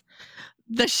rotations,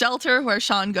 the shelter where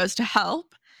Sean goes to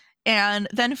help, and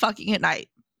then fucking at night.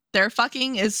 Their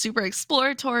fucking is super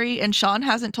exploratory, and Sean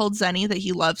hasn't told Zenny that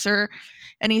he loves her,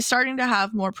 and he's starting to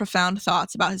have more profound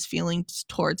thoughts about his feelings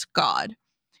towards God.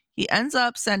 He ends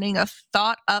up sending a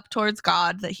thought up towards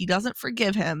God that he doesn't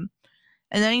forgive him,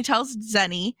 and then he tells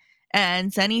Zenny,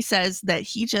 and Zenny says that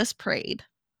he just prayed.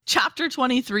 Chapter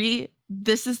 23,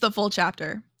 this is the full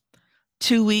chapter.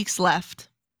 2 weeks left.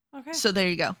 Okay. So there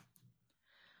you go.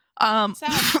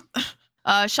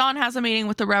 Sean has a meeting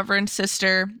with the Reverend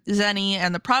Sister, Zenny,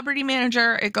 and the property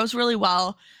manager. It goes really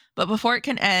well, but before it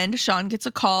can end, Sean gets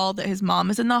a call that his mom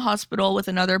is in the hospital with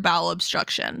another bowel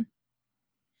obstruction.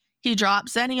 He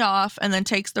drops Zenny off and then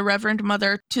takes the Reverend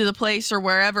Mother to the place or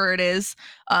wherever it is.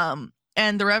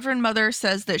 And the Reverend Mother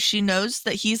says that she knows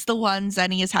that he's the one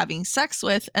Zenny is having sex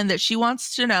with and that she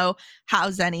wants to know how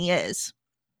Zenny is.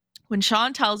 When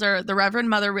Sean tells her, the Reverend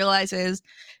Mother realizes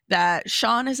that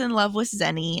Sean is in love with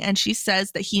Zenny, and she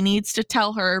says that he needs to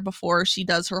tell her before she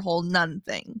does her whole nun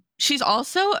thing. She's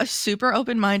also a super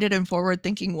open-minded and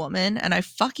forward-thinking woman, and I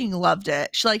fucking loved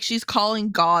it. She's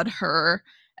calling God her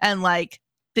and like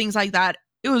things like that.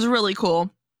 It was really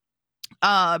cool.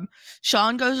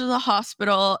 Sean goes to the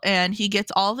hospital and he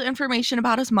gets all the information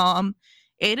about his mom.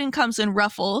 Aiden comes in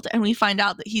ruffled, and we find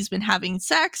out that he's been having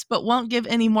sex but won't give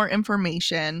any more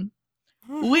information.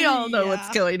 We all know what's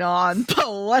going on,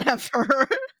 but whatever.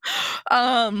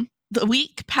 The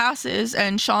week passes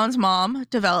and Sean's mom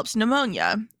develops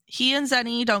pneumonia. He and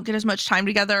Zenny don't get as much time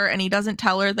together, and he doesn't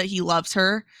tell her that he loves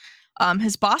her.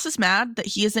 His boss is mad that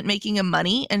he isn't making him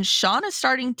money, and Sean is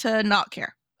starting to not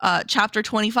care. Chapter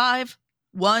 25,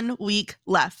 1 week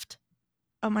left.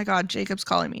 Oh my God, Jacob's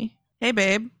calling me. Hey,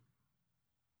 babe.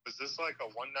 Is this like a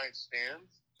one-night stand?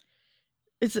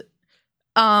 Is it?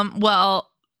 Well,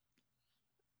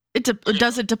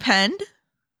 does it depend?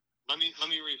 Let me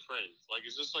rephrase. Like,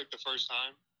 is this like the first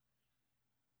time?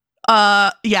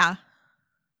 Yeah.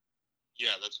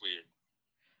 Yeah, that's weird.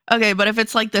 Okay, but if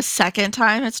it's like the second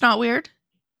time, it's not weird?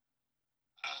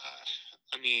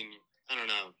 I mean, I don't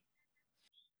know.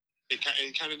 It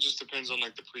kind of just depends on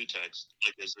like the pretext.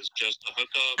 Like, is this just a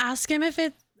hookup? Ask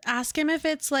him if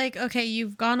it's like, okay,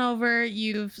 you've gone over,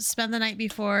 you've spent the night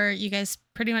before, you guys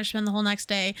pretty much spend the whole next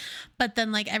day, but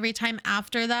then like every time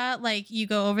after that, like you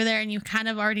go over there and you kind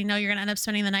of already know you're gonna end up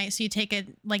spending the night, so you take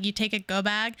a go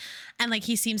bag, and like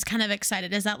he seems kind of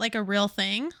excited. Is that like a real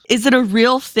thing? Is it a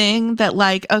real thing that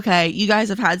like, okay, you guys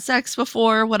have had sex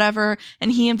before, whatever,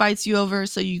 and he invites you over,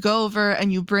 so you go over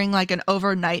and you bring like an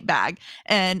overnight bag,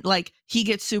 and like he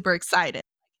gets super excited?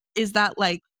 Is that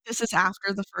like, this is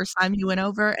after the first time you went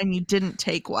over and you didn't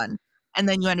take one, and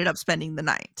then you ended up spending the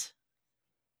night?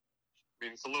 I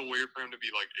mean, it's a little weird for him to be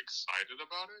like excited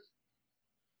about it.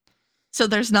 So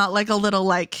there's not like a little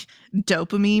like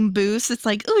dopamine boost. It's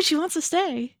like, oh, she wants to stay. I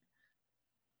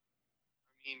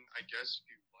mean, I guess if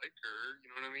you like her, you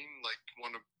know what I mean? Like,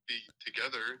 want to be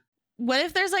together. What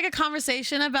if there's like a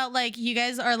conversation about like you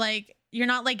guys are like you're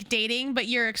not like dating, but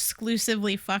you're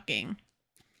exclusively fucking?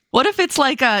 What if it's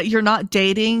like you're not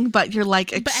dating, but you're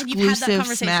like But you've had that exclusive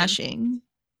conversation. smashing?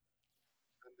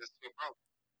 And there's no problem.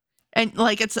 And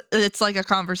like it's like a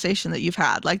conversation that you've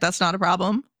had. Like that's not a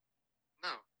problem. No,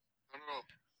 not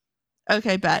at all.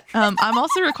 Okay, bet. I'm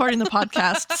also recording the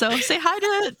podcast, so say hi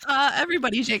to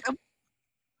everybody, Jacob.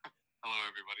 Hello,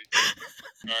 everybody.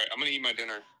 All right, I'm gonna eat my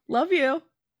dinner. Love you.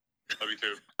 Love you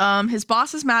too. His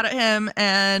boss is mad at him,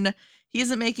 and he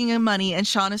isn't making him money, and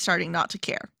Sean is starting not to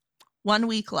care. 1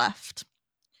 week left.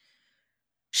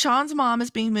 Sean's mom is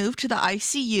being moved to the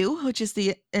ICU, which is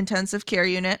the intensive care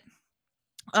unit,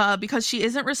 because she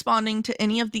isn't responding to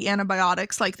any of the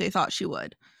antibiotics like they thought she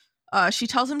would. She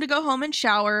tells him to go home and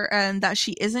shower and that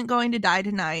she isn't going to die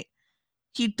tonight.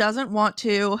 He doesn't want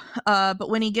to, but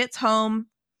when he gets home,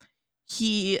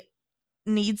 he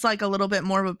needs like a little bit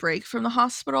more of a break from the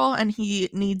hospital and he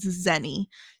needs Zenny.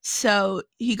 So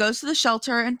he goes to the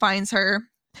shelter and finds her.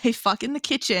 They fuck in the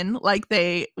kitchen like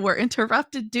they were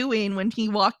interrupted doing when he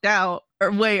walked out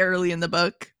or way early in the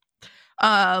book.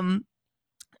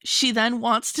 She then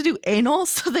wants to do anal,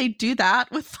 so they do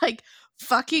that with like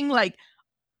fucking like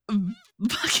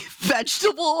fucking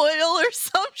vegetable oil or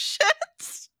some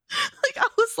shit. Like I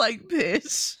was like,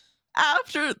 bitch.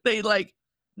 After they like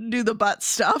do the butt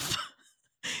stuff,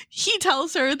 he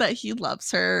tells her that he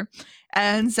loves her,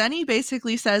 and Zenny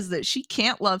basically says that she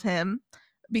can't love him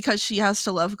because she has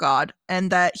to love God, and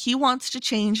that he wants to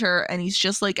change her and he's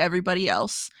just like everybody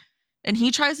else. And he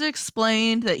tries to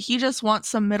explain that he just wants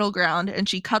some middle ground, and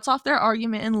she cuts off their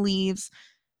argument and leaves,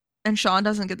 and Sean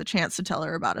doesn't get the chance to tell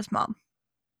her about his mom.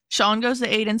 Sean goes to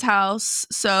Aiden's house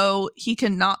so he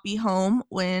can not be home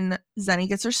when Zenny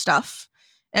gets her stuff.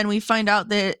 And we find out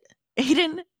that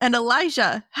Aiden and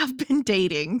Elijah have been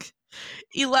dating.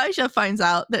 Elijah finds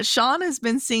out that Sean has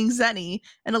been seeing Zenny,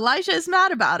 and Elijah is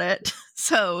mad about it.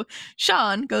 So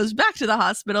Sean goes back to the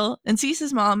hospital and sees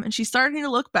his mom, and she's starting to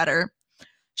look better.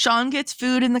 Sean gets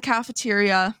food in the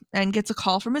cafeteria and gets a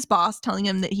call from his boss telling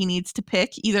him that he needs to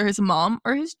pick either his mom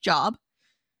or his job.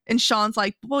 And Sean's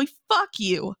like, boy, fuck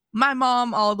you. My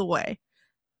mom all the way.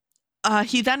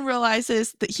 He then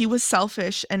realizes that he was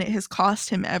selfish and it has cost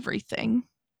him everything.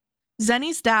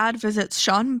 Zenny's dad visits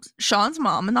Sean's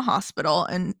mom in the hospital,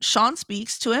 and Sean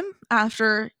speaks to him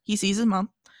after he sees his mom.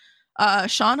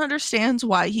 Sean understands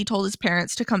why he told his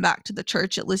parents to come back to the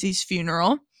church at Lizzie's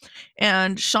funeral.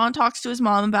 And Sean talks to his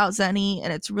mom about Zenny,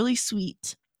 and it's really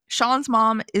sweet. Sean's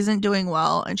mom isn't doing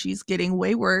well, and she's getting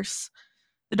way worse.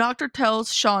 The doctor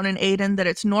tells Sean and Aiden that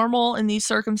it's normal in these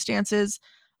circumstances,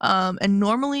 and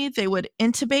normally they would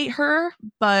intubate her,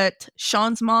 but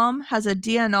Sean's mom has a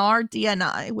DNR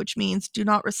DNI, which means do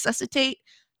not resuscitate,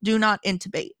 do not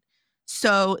intubate.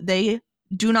 So they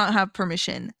do not have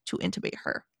permission to intubate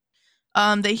her.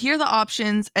 They hear the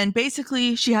options, and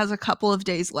basically she has a couple of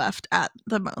days left at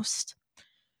the most.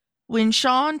 When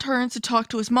Sean turns to talk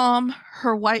to his mom,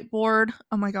 her whiteboard,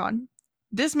 oh my god,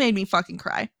 this made me fucking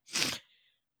cry.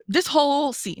 This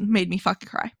whole scene made me fucking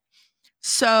cry.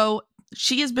 So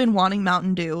she has been wanting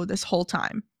Mountain Dew this whole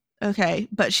time. Okay,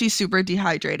 but she's super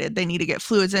dehydrated. They need to get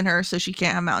fluids in her so she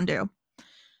can't have Mountain Dew.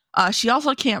 She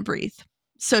also can't breathe.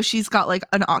 So she's got like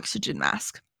an oxygen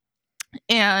mask.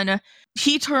 And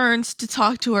he turns to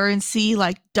talk to her and see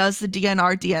like, does the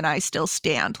DNR DNI still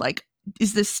stand? Like,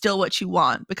 is this still what you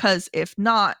want? Because if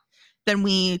not, then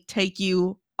we take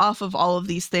you off of all of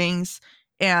these things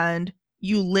and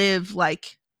you live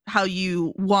like how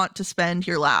you want to spend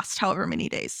your last however many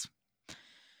days.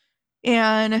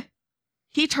 And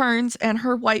he turns and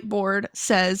her whiteboard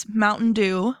says Mountain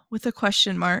Dew with a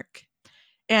question mark.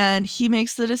 And he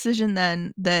makes the decision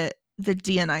then that the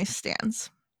DNI stands.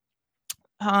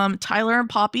 Tyler and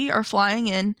Poppy are flying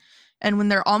in, and when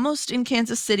they're almost in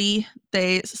Kansas City,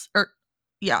 they start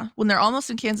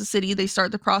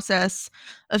the process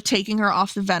of taking her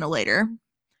off the ventilator.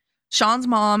 Sean's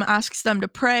mom asks them to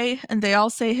pray, and they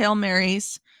all say Hail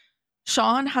Marys.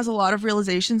 Sean has a lot of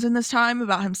realizations in this time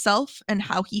about himself and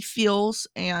how he feels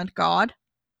and God.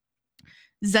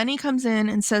 Zenny comes in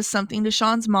and says something to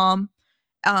Sean's mom,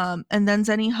 and then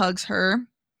Zenny hugs her.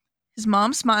 His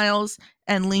mom smiles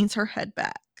and leans her head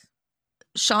back.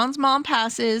 Sean's mom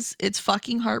passes. It's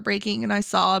fucking heartbreaking, and I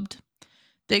sobbed.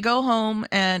 They go home,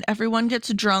 and everyone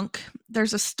gets drunk.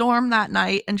 There's a storm that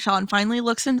night, and Sean finally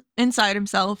looks inside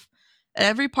himself, at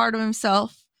every part of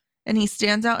himself, and he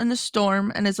stands out in the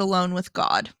storm and is alone with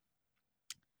God.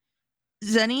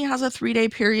 Zenny has a 3-day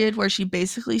period where she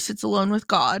basically sits alone with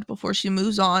God before she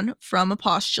moves on from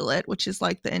apostolate, which is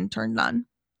like the intern nun.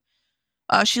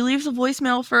 She leaves a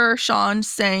voicemail for Sean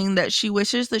saying that she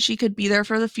wishes that she could be there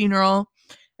for the funeral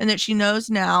and that she knows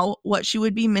now what she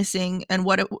would be missing and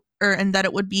and that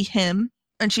it would be him.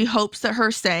 And she hopes that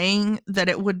her saying that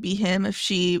it would be him if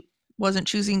she wasn't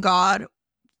choosing God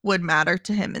would matter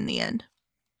to him in the end.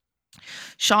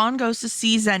 Sean goes to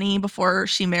see Zenny before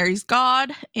she marries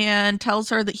God and tells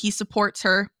her that he supports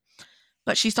her,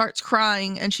 but she starts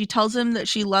crying and she tells him that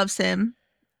she loves him.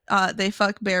 They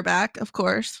fuck bareback, of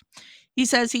course. He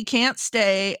says he can't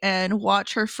stay and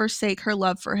watch her forsake her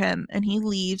love for him, and he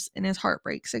leaves and his heart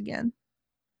breaks again.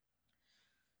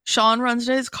 Sean runs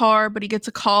to his car, but he gets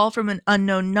a call from an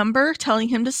unknown number telling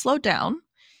him to slow down.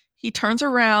 He turns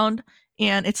around,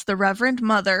 and it's the Reverend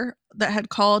Mother that had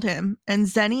called him, and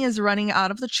Zenny is running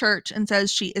out of the church and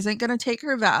says she isn't going to take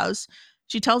her vows.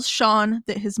 She tells Sean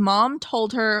that his mom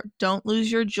told her, "Don't lose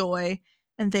your joy,"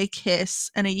 and they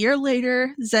kiss. And a year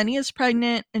later, Zenny is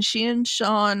pregnant, and she and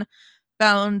Sean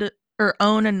own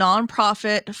a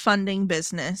nonprofit funding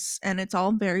business, and it's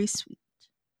all very sweet.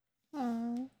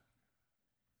 Aww.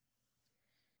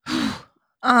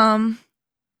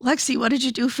 Lexi, what did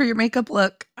you do for your makeup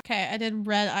look? Okay, I did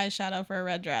red eyeshadow for a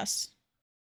red dress.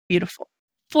 Beautiful.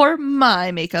 For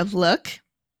my makeup look,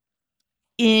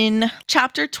 in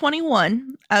chapter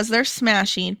 21, as they're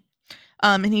smashing,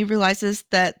 and he realizes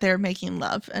that they're making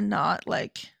love and not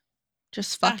like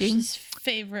just fucking. Ash's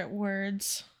favorite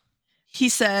words. He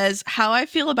says, "How I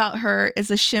feel about her is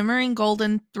a shimmering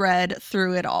golden thread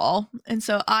through it all." And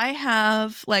so I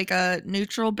have like a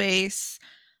neutral base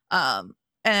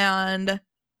and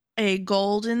a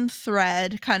golden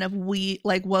thread kind of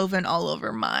woven all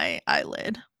over my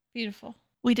eyelid. Beautiful.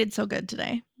 We did so good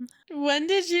today. When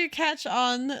did you catch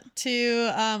on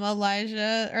to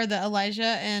Elijah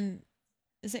and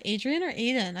is it Adrian or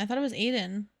Aiden? I thought it was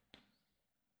Aiden.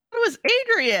 It was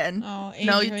Adrian. Oh,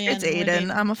 No, Adrian. it's Aiden.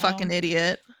 I'm a fucking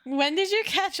idiot. When did you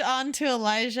catch on to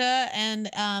Elijah and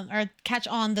or catch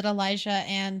on that Elijah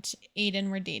and Aiden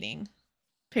were dating?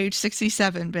 Page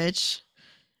 67, bitch.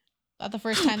 About the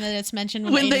first time that it's mentioned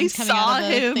when they Aiden's coming saw out of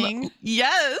the him. thing.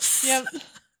 Yes. Yep.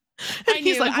 And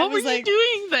he's like, "What were you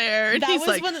doing there?" And he's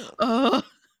like,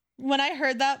 when I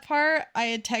heard that part, I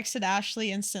had texted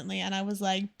Ashley instantly, and I was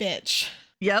like, "Bitch."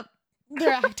 Yep.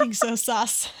 They're acting so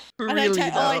sus. Really,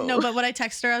 but when I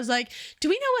texted her, I was like, "Do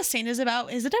we know what Saint is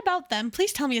about? Is it about them?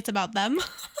 Please tell me it's about them."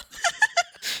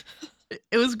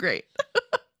 It was great.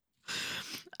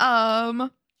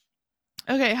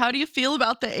 Okay, how do you feel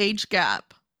about the age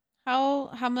gap?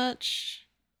 How much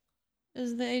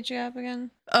is the age gap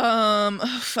again?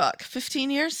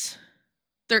 15 years?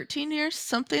 13 years?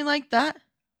 Something like that.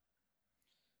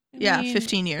 I mean,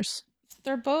 15 years.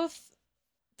 They're both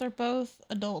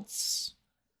adults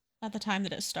at the time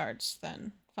that it starts,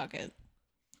 then fuck it.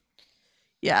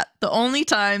 Yeah, the only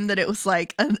time that it was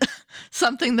like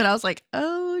something that I was like,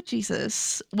 "Oh,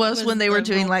 Jesus," was when they were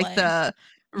doing like the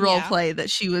role play that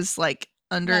she was like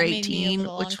under that 18, made me a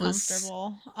little which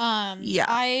uncomfortable. Yeah.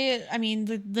 I mean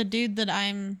the dude that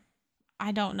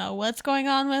I don't know what's going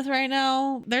on with right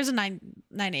now. There's a 9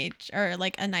 age or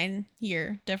like a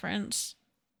 9-year difference.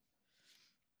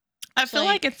 I feel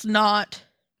like it's not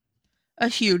a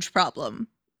huge problem.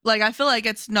 Like, I feel like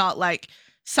it's not like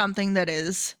something that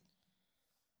is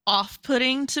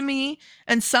off-putting to me.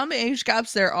 And some age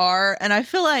gaps there are, and I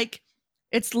feel like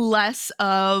it's less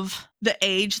of the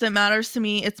age that matters to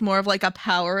me. It's more of like a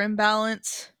power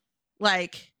imbalance.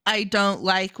 Like, I don't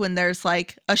like when there's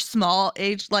like a small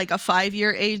age, like a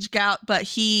 5-year age gap, but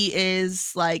he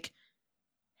is like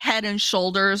head and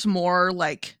shoulders more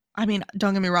like, I mean,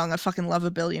 don't get me wrong, I fucking love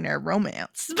a billionaire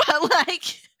romance, but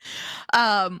like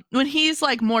when he's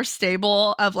like more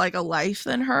stable of like a life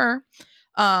than her,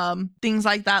 things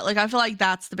like that, like I feel like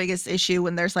that's the biggest issue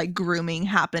when there's like grooming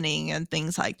happening and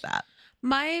things like that.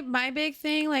 My big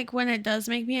thing, like when it does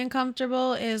make me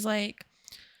uncomfortable, is like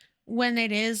when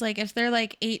it is like if they're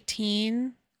like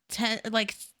 18,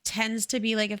 tends to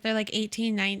be like if they're like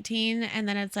 18, 19, and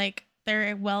then it's like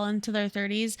they're well into their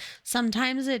 30s.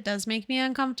 Sometimes it does make me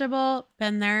uncomfortable.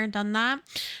 Been there, done that.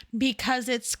 Because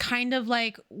it's kind of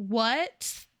like,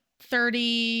 what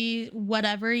 30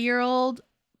 whatever year old,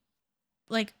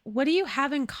 like, what do you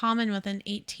have in common with an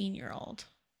 18-year-old?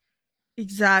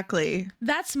 Exactly.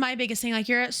 That's my biggest thing. Like,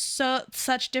 you're at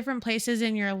such different places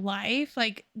in your life.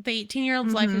 Like, the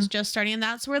 18-year-old's life is just starting, and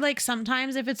that's where like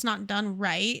sometimes if it's not done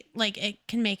right, like it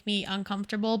can make me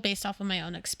uncomfortable based off of my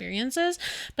own experiences.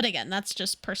 But again, that's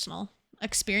just personal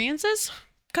experiences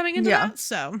coming into that.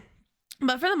 So,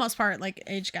 but for the most part, like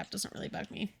age gap doesn't really bug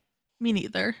me. Me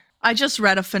neither. I just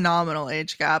read A Phenomenal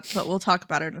Age Gap, but we'll talk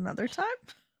about it another time.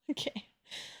 Okay.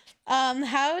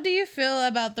 How do you feel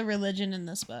about the religion in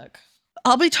this book?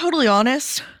 I'll be totally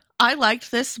honest. I liked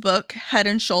this book head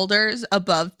and shoulders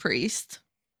above Priest.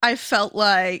 I felt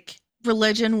like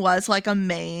religion was like a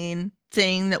main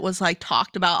thing that was like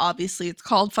talked about. Obviously, it's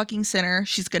called fucking Sinner.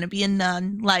 She's going to be a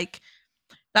nun, like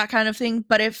that kind of thing.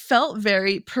 But it felt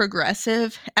very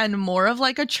progressive and more of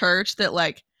like a church that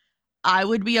like I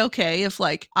would be okay if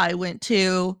like I went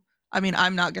to. I mean,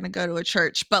 I'm not going to go to a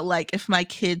church, but like if my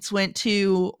kids went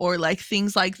to or like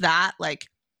things like that, like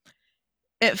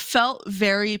it felt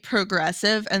very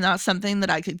progressive and that's something that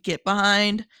I could get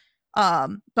behind.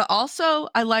 But also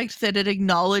I liked that it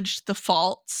acknowledged the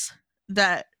faults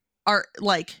that are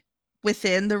like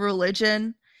within the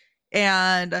religion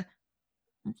and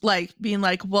like being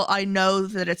like, well, I know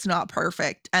that it's not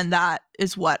perfect. And that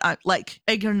is what I like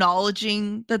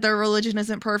acknowledging that their religion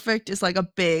isn't perfect is like a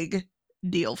big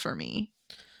deal for me.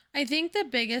 I think the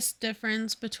biggest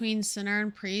difference between Sinner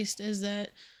and Priest is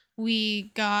that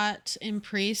we got in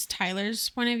Priest Tyler's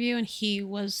point of view and he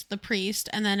was the priest.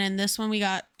 And then in this one, we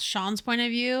got Sean's point of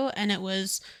view and it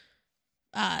was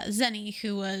Zenny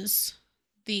who was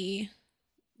the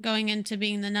going into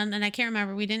being the nun. And I can't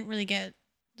remember. We didn't really get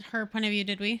her point of view,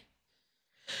 did we?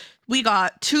 We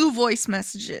got 2 voice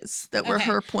messages that were Okay.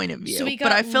 her point of view. So we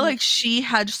but I got feel like she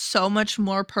had so much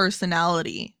more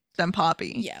personality than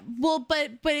Poppy. Yeah. Well,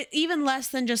 but even less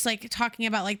than just like talking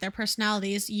about like their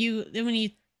personalities, when you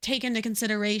take into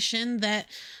consideration that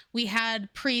we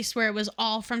had Priest where it was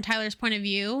all from Tyler's point of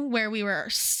view, where we were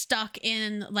stuck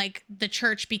in like the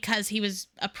church because he was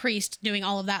a priest doing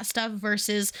all of that stuff,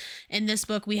 versus in this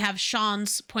book we have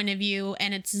Sean's point of view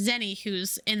and it's Zenny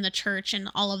who's in the church and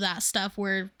all of that stuff,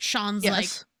 where Sean's Yes. like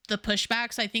the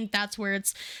pushback. So I think that's where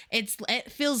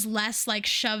it feels less like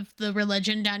shove the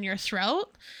religion down your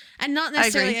throat, and not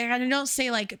necessarily. I don't say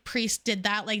like Priest did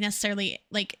that like necessarily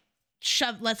like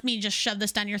let me just shove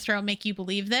this down your throat, make you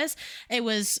believe this. It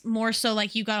was more so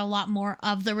like you got a lot more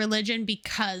of the religion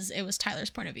because it was Tyler's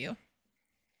point of view.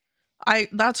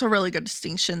 That's a really good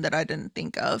distinction that I didn't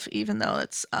think of, even though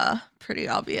it's pretty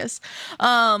obvious.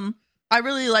 I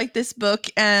really like this book,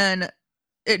 and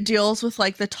it deals with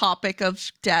like the topic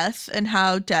of death and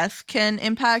how death can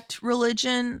impact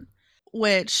religion,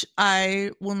 which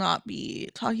I will not be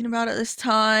talking about at this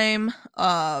time.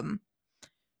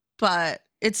 But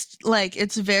it's like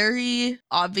it's very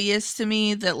obvious to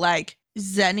me that like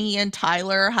Zenny and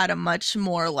Tyler had a much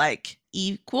more like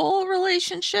equal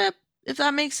relationship, if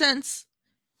that makes sense.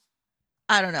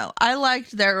 I don't know. I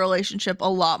liked their relationship a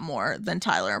lot more than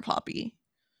Tyler and Poppy.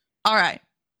 All right.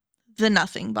 The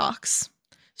Nothing Box.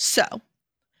 So,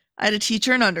 I had a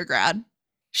teacher in undergrad.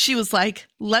 She was like,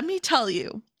 "Let me tell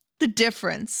you the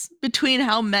difference between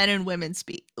how men and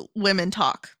women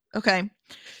talk." Okay?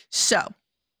 So,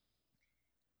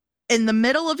 in the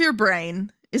middle of your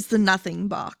brain is the nothing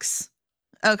box.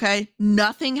 Okay?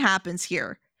 Nothing happens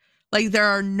here. Like there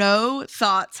are no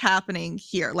thoughts happening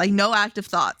here, like no active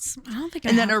thoughts. I don't think.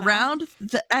 And then around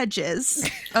the edges,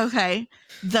 okay,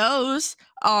 those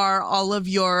are all of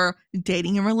your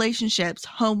dating and relationships,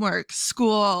 homework,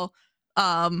 school,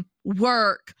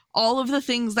 work, all of the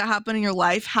things that happen in your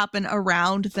life happen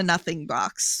around the nothing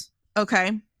box.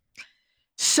 Okay.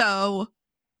 So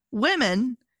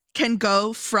women can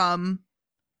go from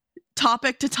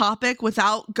topic to topic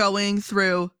without going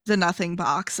through the nothing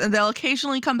box, and they'll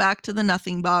occasionally come back to the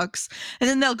nothing box, and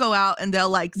then they'll go out and they'll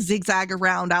like zigzag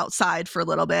around outside for a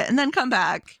little bit and then come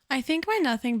back. I think my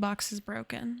nothing box is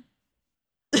broken.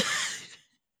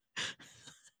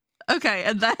 Okay,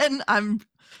 and then I'm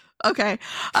okay.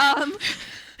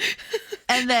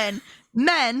 And then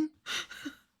men,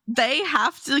 they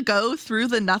have to go through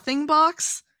the nothing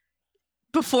box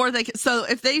before they can. So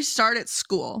if they start at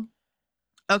school,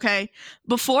 okay,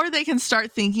 before they can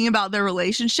start thinking about their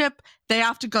relationship, they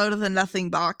have to go to the nothing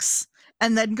box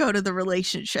and then go to the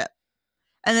relationship.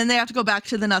 And then they have to go back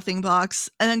to the nothing box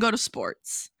and then go to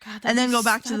sports. God, and then go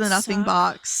back to the nothing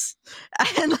box.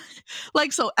 And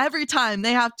like, so every time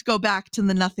they have to go back to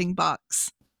the nothing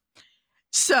box.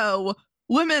 So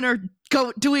women are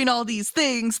doing all these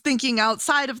things, thinking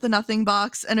outside of the nothing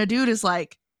box. And a dude is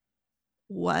like,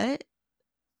 what?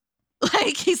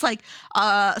 Like, he's like,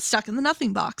 stuck in the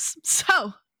nothing box.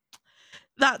 So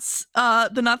that's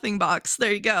the nothing box.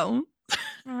 There you go.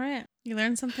 All right. You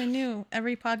learn something new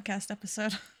every podcast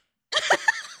episode.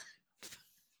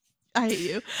 I hate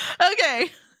you.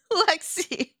 Okay,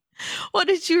 Lexi, what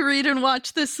did you read and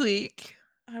watch this week?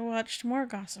 I watched more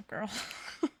Gossip Girl.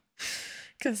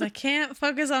 Because I can't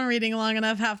focus on reading long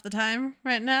enough half the time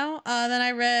right now. Then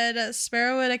I read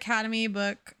Sparrowwood Academy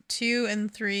book 2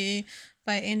 and 3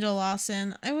 by Angel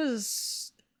Lawson. It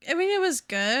was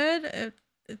good.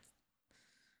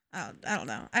 I don't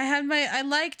know. I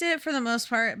liked it for the most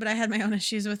part, but I had my own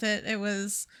issues with it. It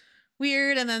was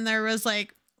weird. And then there was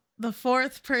like the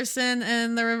fourth person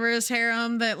in the reverse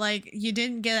harem that like you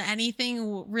didn't get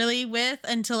anything really with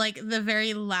until like the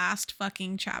very last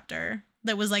fucking chapter.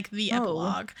 That was like the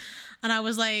epilogue. And I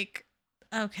was like,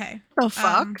 okay. The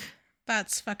fuck?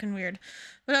 That's fucking weird.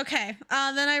 But okay.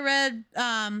 Then I read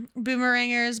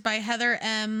Boomerangers by Heather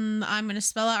M. I'm going to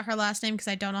spell out her last name because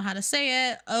I don't know how to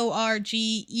say it. Orgeron.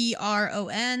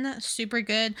 Super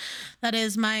good. That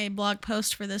is my blog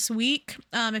post for this week.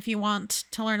 If you want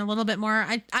to learn a little bit more.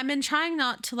 I've been trying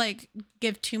not to like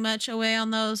give too much away on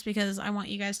those because I want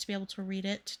you guys to be able to read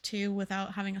it too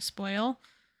without having a spoiler.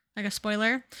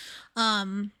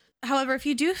 However, if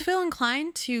you do feel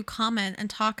inclined to comment and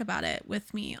talk about it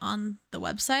with me on the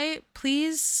website,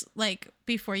 please, like,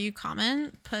 before you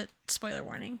comment, put spoiler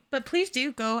warning. But please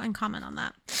do go and comment on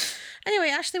that. Anyway,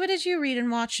 Ashley, what did you read and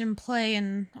watch and play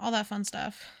and all that fun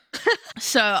stuff?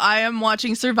 So I am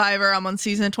watching Survivor. I'm on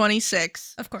season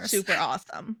 26. Of course. Super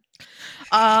awesome.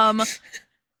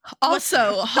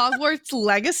 Also, Hogwarts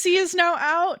Legacy is now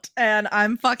out, and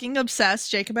I'm fucking obsessed.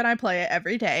 Jacob and I play it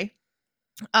every day.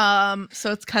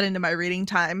 So it's cut into my reading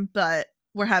time, but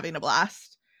we're having a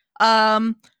blast.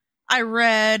 I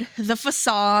read The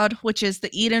Facade, which is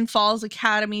the Eden Falls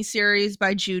Academy series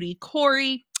by Judy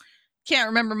Corey. Can't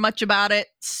remember much about it,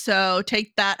 so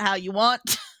take that how you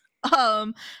want.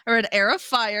 I read Air of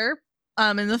Fire,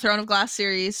 in the Throne of Glass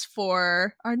series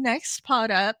for our next pod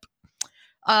up.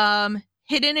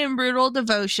 Hidden in Brutal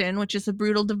Devotion, which is a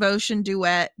Brutal Devotion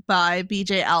duet by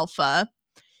BJ Alpha.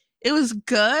 It was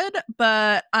good,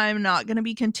 but I'm not going to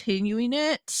be continuing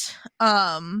it.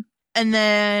 And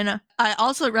then I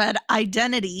also read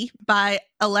Identity by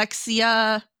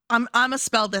Alexia. I'm going to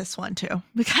spell this one too,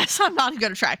 because I'm not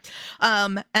going to try.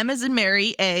 M as in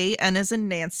Mary, A, N as in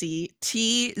Nancy,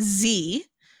 T, Z,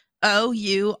 O,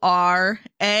 U, R,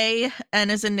 A, N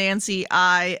as in Nancy,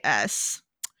 I, S.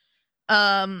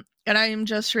 And I am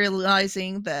just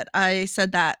realizing that I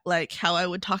said that like how I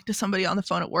would talk to somebody on the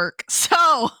phone at work.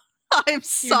 So I'm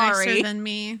sorry. You're nicer than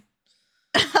me.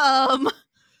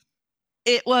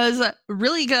 It was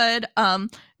really good.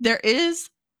 There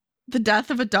is the death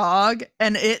of a dog,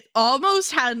 and it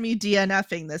almost had me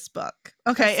DNFing this book.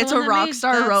 Okay, it's a rock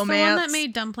star romance. That's the one that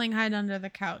made Dumpling hide under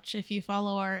the couch. If you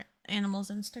follow our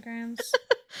animals' Instagrams,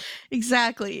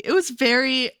 exactly. It was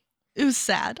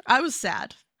sad. I was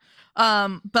sad.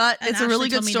 But and it's Ashley a really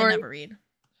good story. Never read.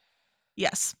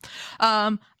 Yes.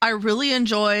 I really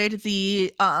enjoyed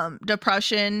the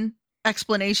depression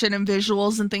explanation and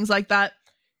visuals and things like that.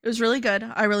 It was really good.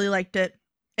 I really liked it.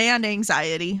 And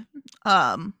anxiety.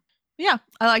 Yeah,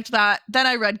 I liked that. Then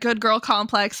I read Good Girl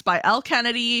Complex by Elle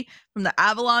Kennedy from the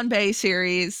Avalon Bay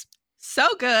series. So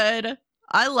good.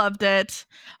 I loved it.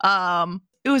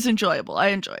 It was enjoyable. I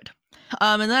enjoyed.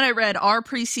 And then I read Our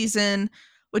Preseason,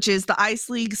 which is the Ice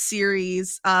League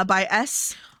series by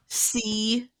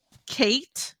S.C.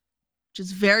 Kate, which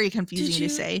is very confusing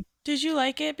to say. Did you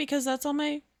like it? Because that's on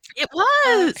my... It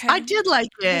was. Okay. I did like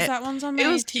it. That one's on my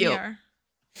TBR.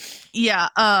 Yeah.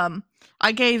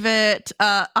 I gave it.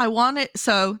 I wanted.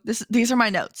 So these are my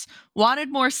notes.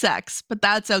 Wanted more sex, but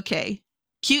that's okay.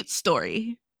 Cute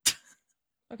story.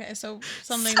 Okay, so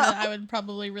something that I would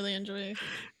probably really enjoy.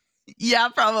 Yeah,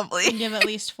 probably. And give at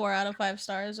least 4 out of 5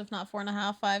 stars, if not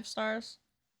 4.5, 5 stars.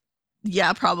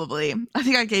 Yeah, probably. I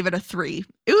think I gave it a 3.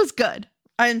 It was good.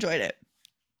 I enjoyed it.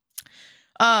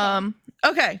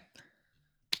 Okay.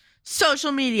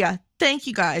 Social media. Thank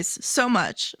you guys so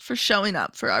much for showing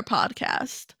up for our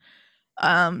podcast.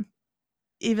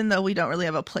 Even though we don't really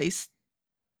have a place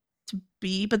to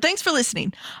be, but thanks for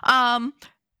listening.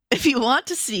 If you want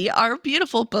to see our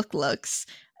beautiful book looks,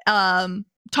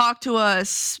 talk to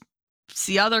us,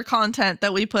 see other content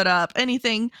that we put up,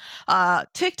 anything,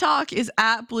 TikTok is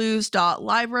at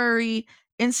blues.library,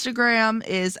 Instagram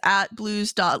is at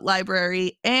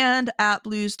blues.library, and at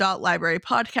blues.library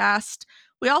podcast.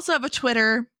 We also have a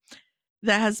Twitter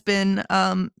that has been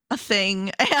a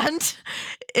thing, and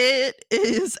it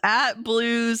is at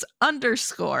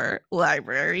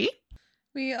blues_library.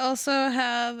 We also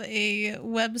have a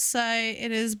website.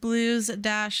 It is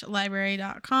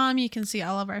blues-library.com. You can see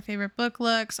all of our favorite book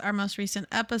looks, our most recent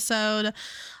episode,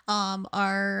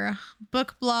 our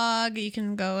book blog. You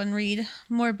can go and read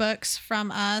more books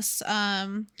from us.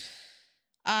 I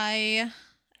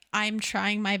I'm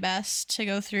trying my best to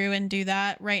go through and do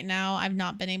that. Right now, I've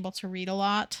not been able to read a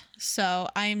lot. So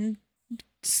I'm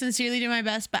sincerely doing my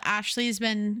best, but Ashley's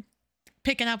been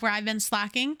picking up where I've been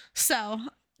slacking. So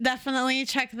definitely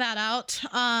check that out.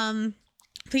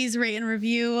 Please rate and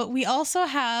review. We also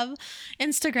have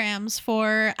Instagrams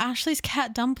for Ashley's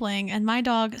cat Dumpling and my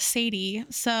dog Sadie.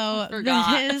 So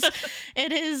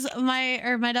it is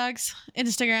my dog's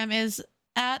Instagram is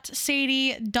at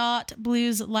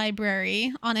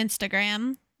sadie.blueslibrary on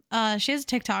Instagram. She has a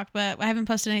TikTok, but I haven't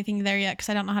posted anything there yet because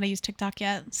I don't know how to use TikTok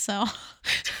yet. So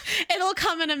it'll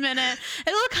come in a minute.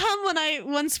 It'll come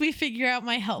once we figure out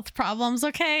my health problems,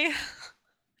 okay?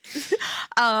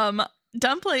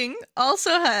 Dumpling also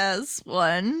has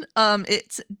one.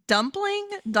 It's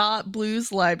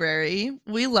dumpling.blueslibrary.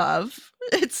 We love.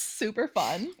 It's super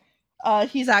fun.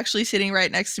 He's actually sitting right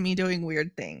next to me doing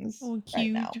weird things right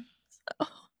now. So.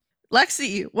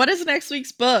 Lexi, what is next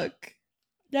week's book?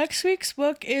 Next week's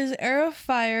book is Heir of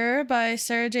Fire by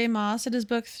Sarah J. Maas. It is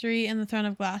book 3 in the Throne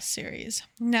of Glass series.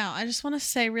 Now, I just want to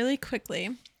say really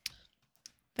quickly,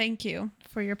 thank you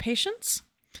for your patience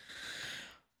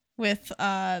with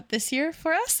this year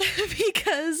for us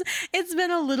because it's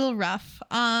been a little rough.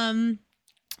 Like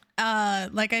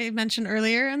I mentioned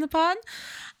earlier in the pod,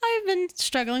 I've been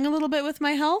struggling a little bit with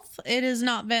my health. It has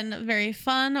not been very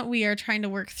fun. We are trying to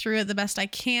work through it the best I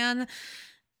can.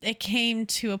 It came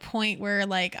to a point where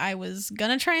like I was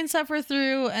gonna try and suffer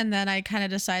through, and then I kind of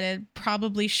decided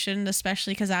probably shouldn't,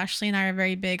 especially because Ashley and I are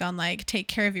very big on like take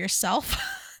care of yourself.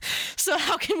 So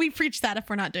how can we preach that if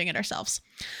we're not doing it ourselves?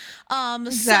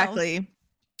 Exactly.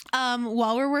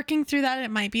 While we're working through that,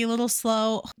 it might be a little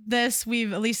slow.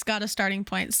 We've at least got a starting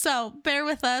point. So bear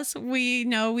with us. We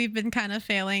know we've been kind of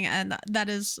failing, and that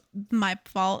is my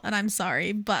fault, and I'm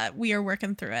sorry, but we are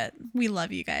working through it. We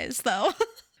love you guys, though.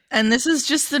 And this is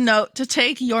just the note to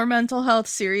take your mental health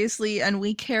seriously, and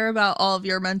we care about all of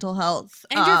your mental health.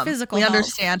 And your physical health. We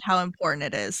understand how important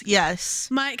it is. Yes.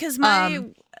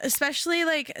 Especially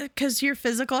like, because your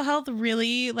physical health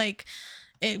really like,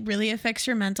 it really affects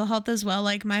your mental health as well.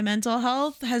 Like my mental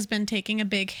health has been taking a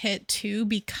big hit too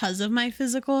because of my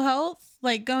physical health,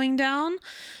 like going down.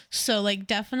 So like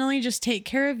definitely just take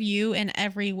care of you in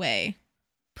every way,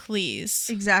 please.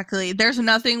 Exactly. There's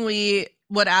nothing we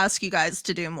would ask you guys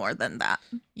to do more than that.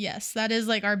 Yes, that is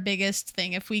like our biggest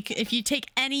thing. If you take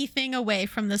anything away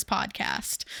from this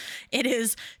podcast, it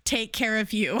is take care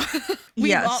of you.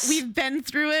 We've been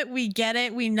through it. We get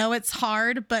it. We know it's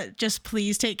hard, but just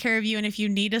please take care of you. And if you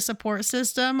need a support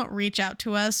system, reach out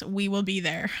to us. We will be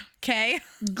there. Okay?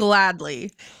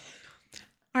 Gladly.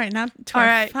 All right, now to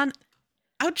our fun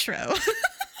outro.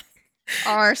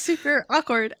 Our super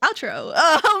awkward outro.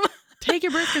 Take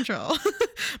your birth control.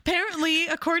 Apparently,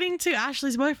 according to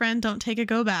Ashley's boyfriend, don't take a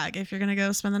go bag if you're gonna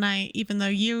go spend the night, even though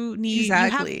you need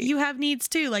you have needs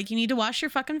too. Like you need to wash your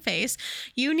fucking face.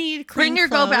 You need clean Bring your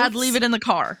clothes. go bag, leave it in the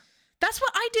car. That's what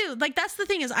I do. Like that's the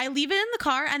thing is I leave it in the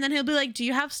car and then he'll be like, do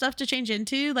you have stuff to change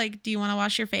into? Like, do you want to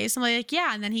wash your face? I'm like,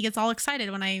 yeah. And then he gets all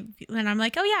excited when I'm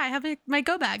like, oh yeah, I have my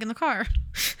go bag in the car.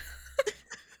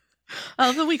 I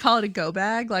love that we call it a go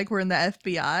bag, like we're in the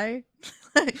FBI.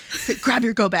 Grab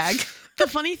your go bag. The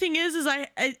funny thing is I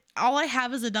all I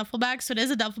have is a duffel bag, so it is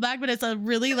a duffel bag, but it's a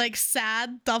really like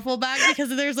sad duffel bag because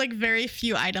there's like very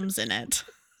few items in it.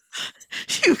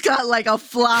 You've got like a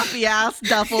floppy ass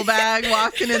duffel bag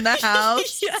walking in the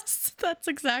house. Yes, that's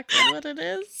exactly what it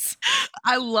is.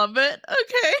 I love it.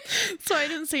 Okay. So I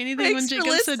didn't say anything when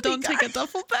Jacob said don't take a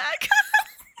duffel bag.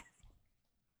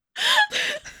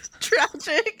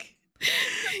 Tragic.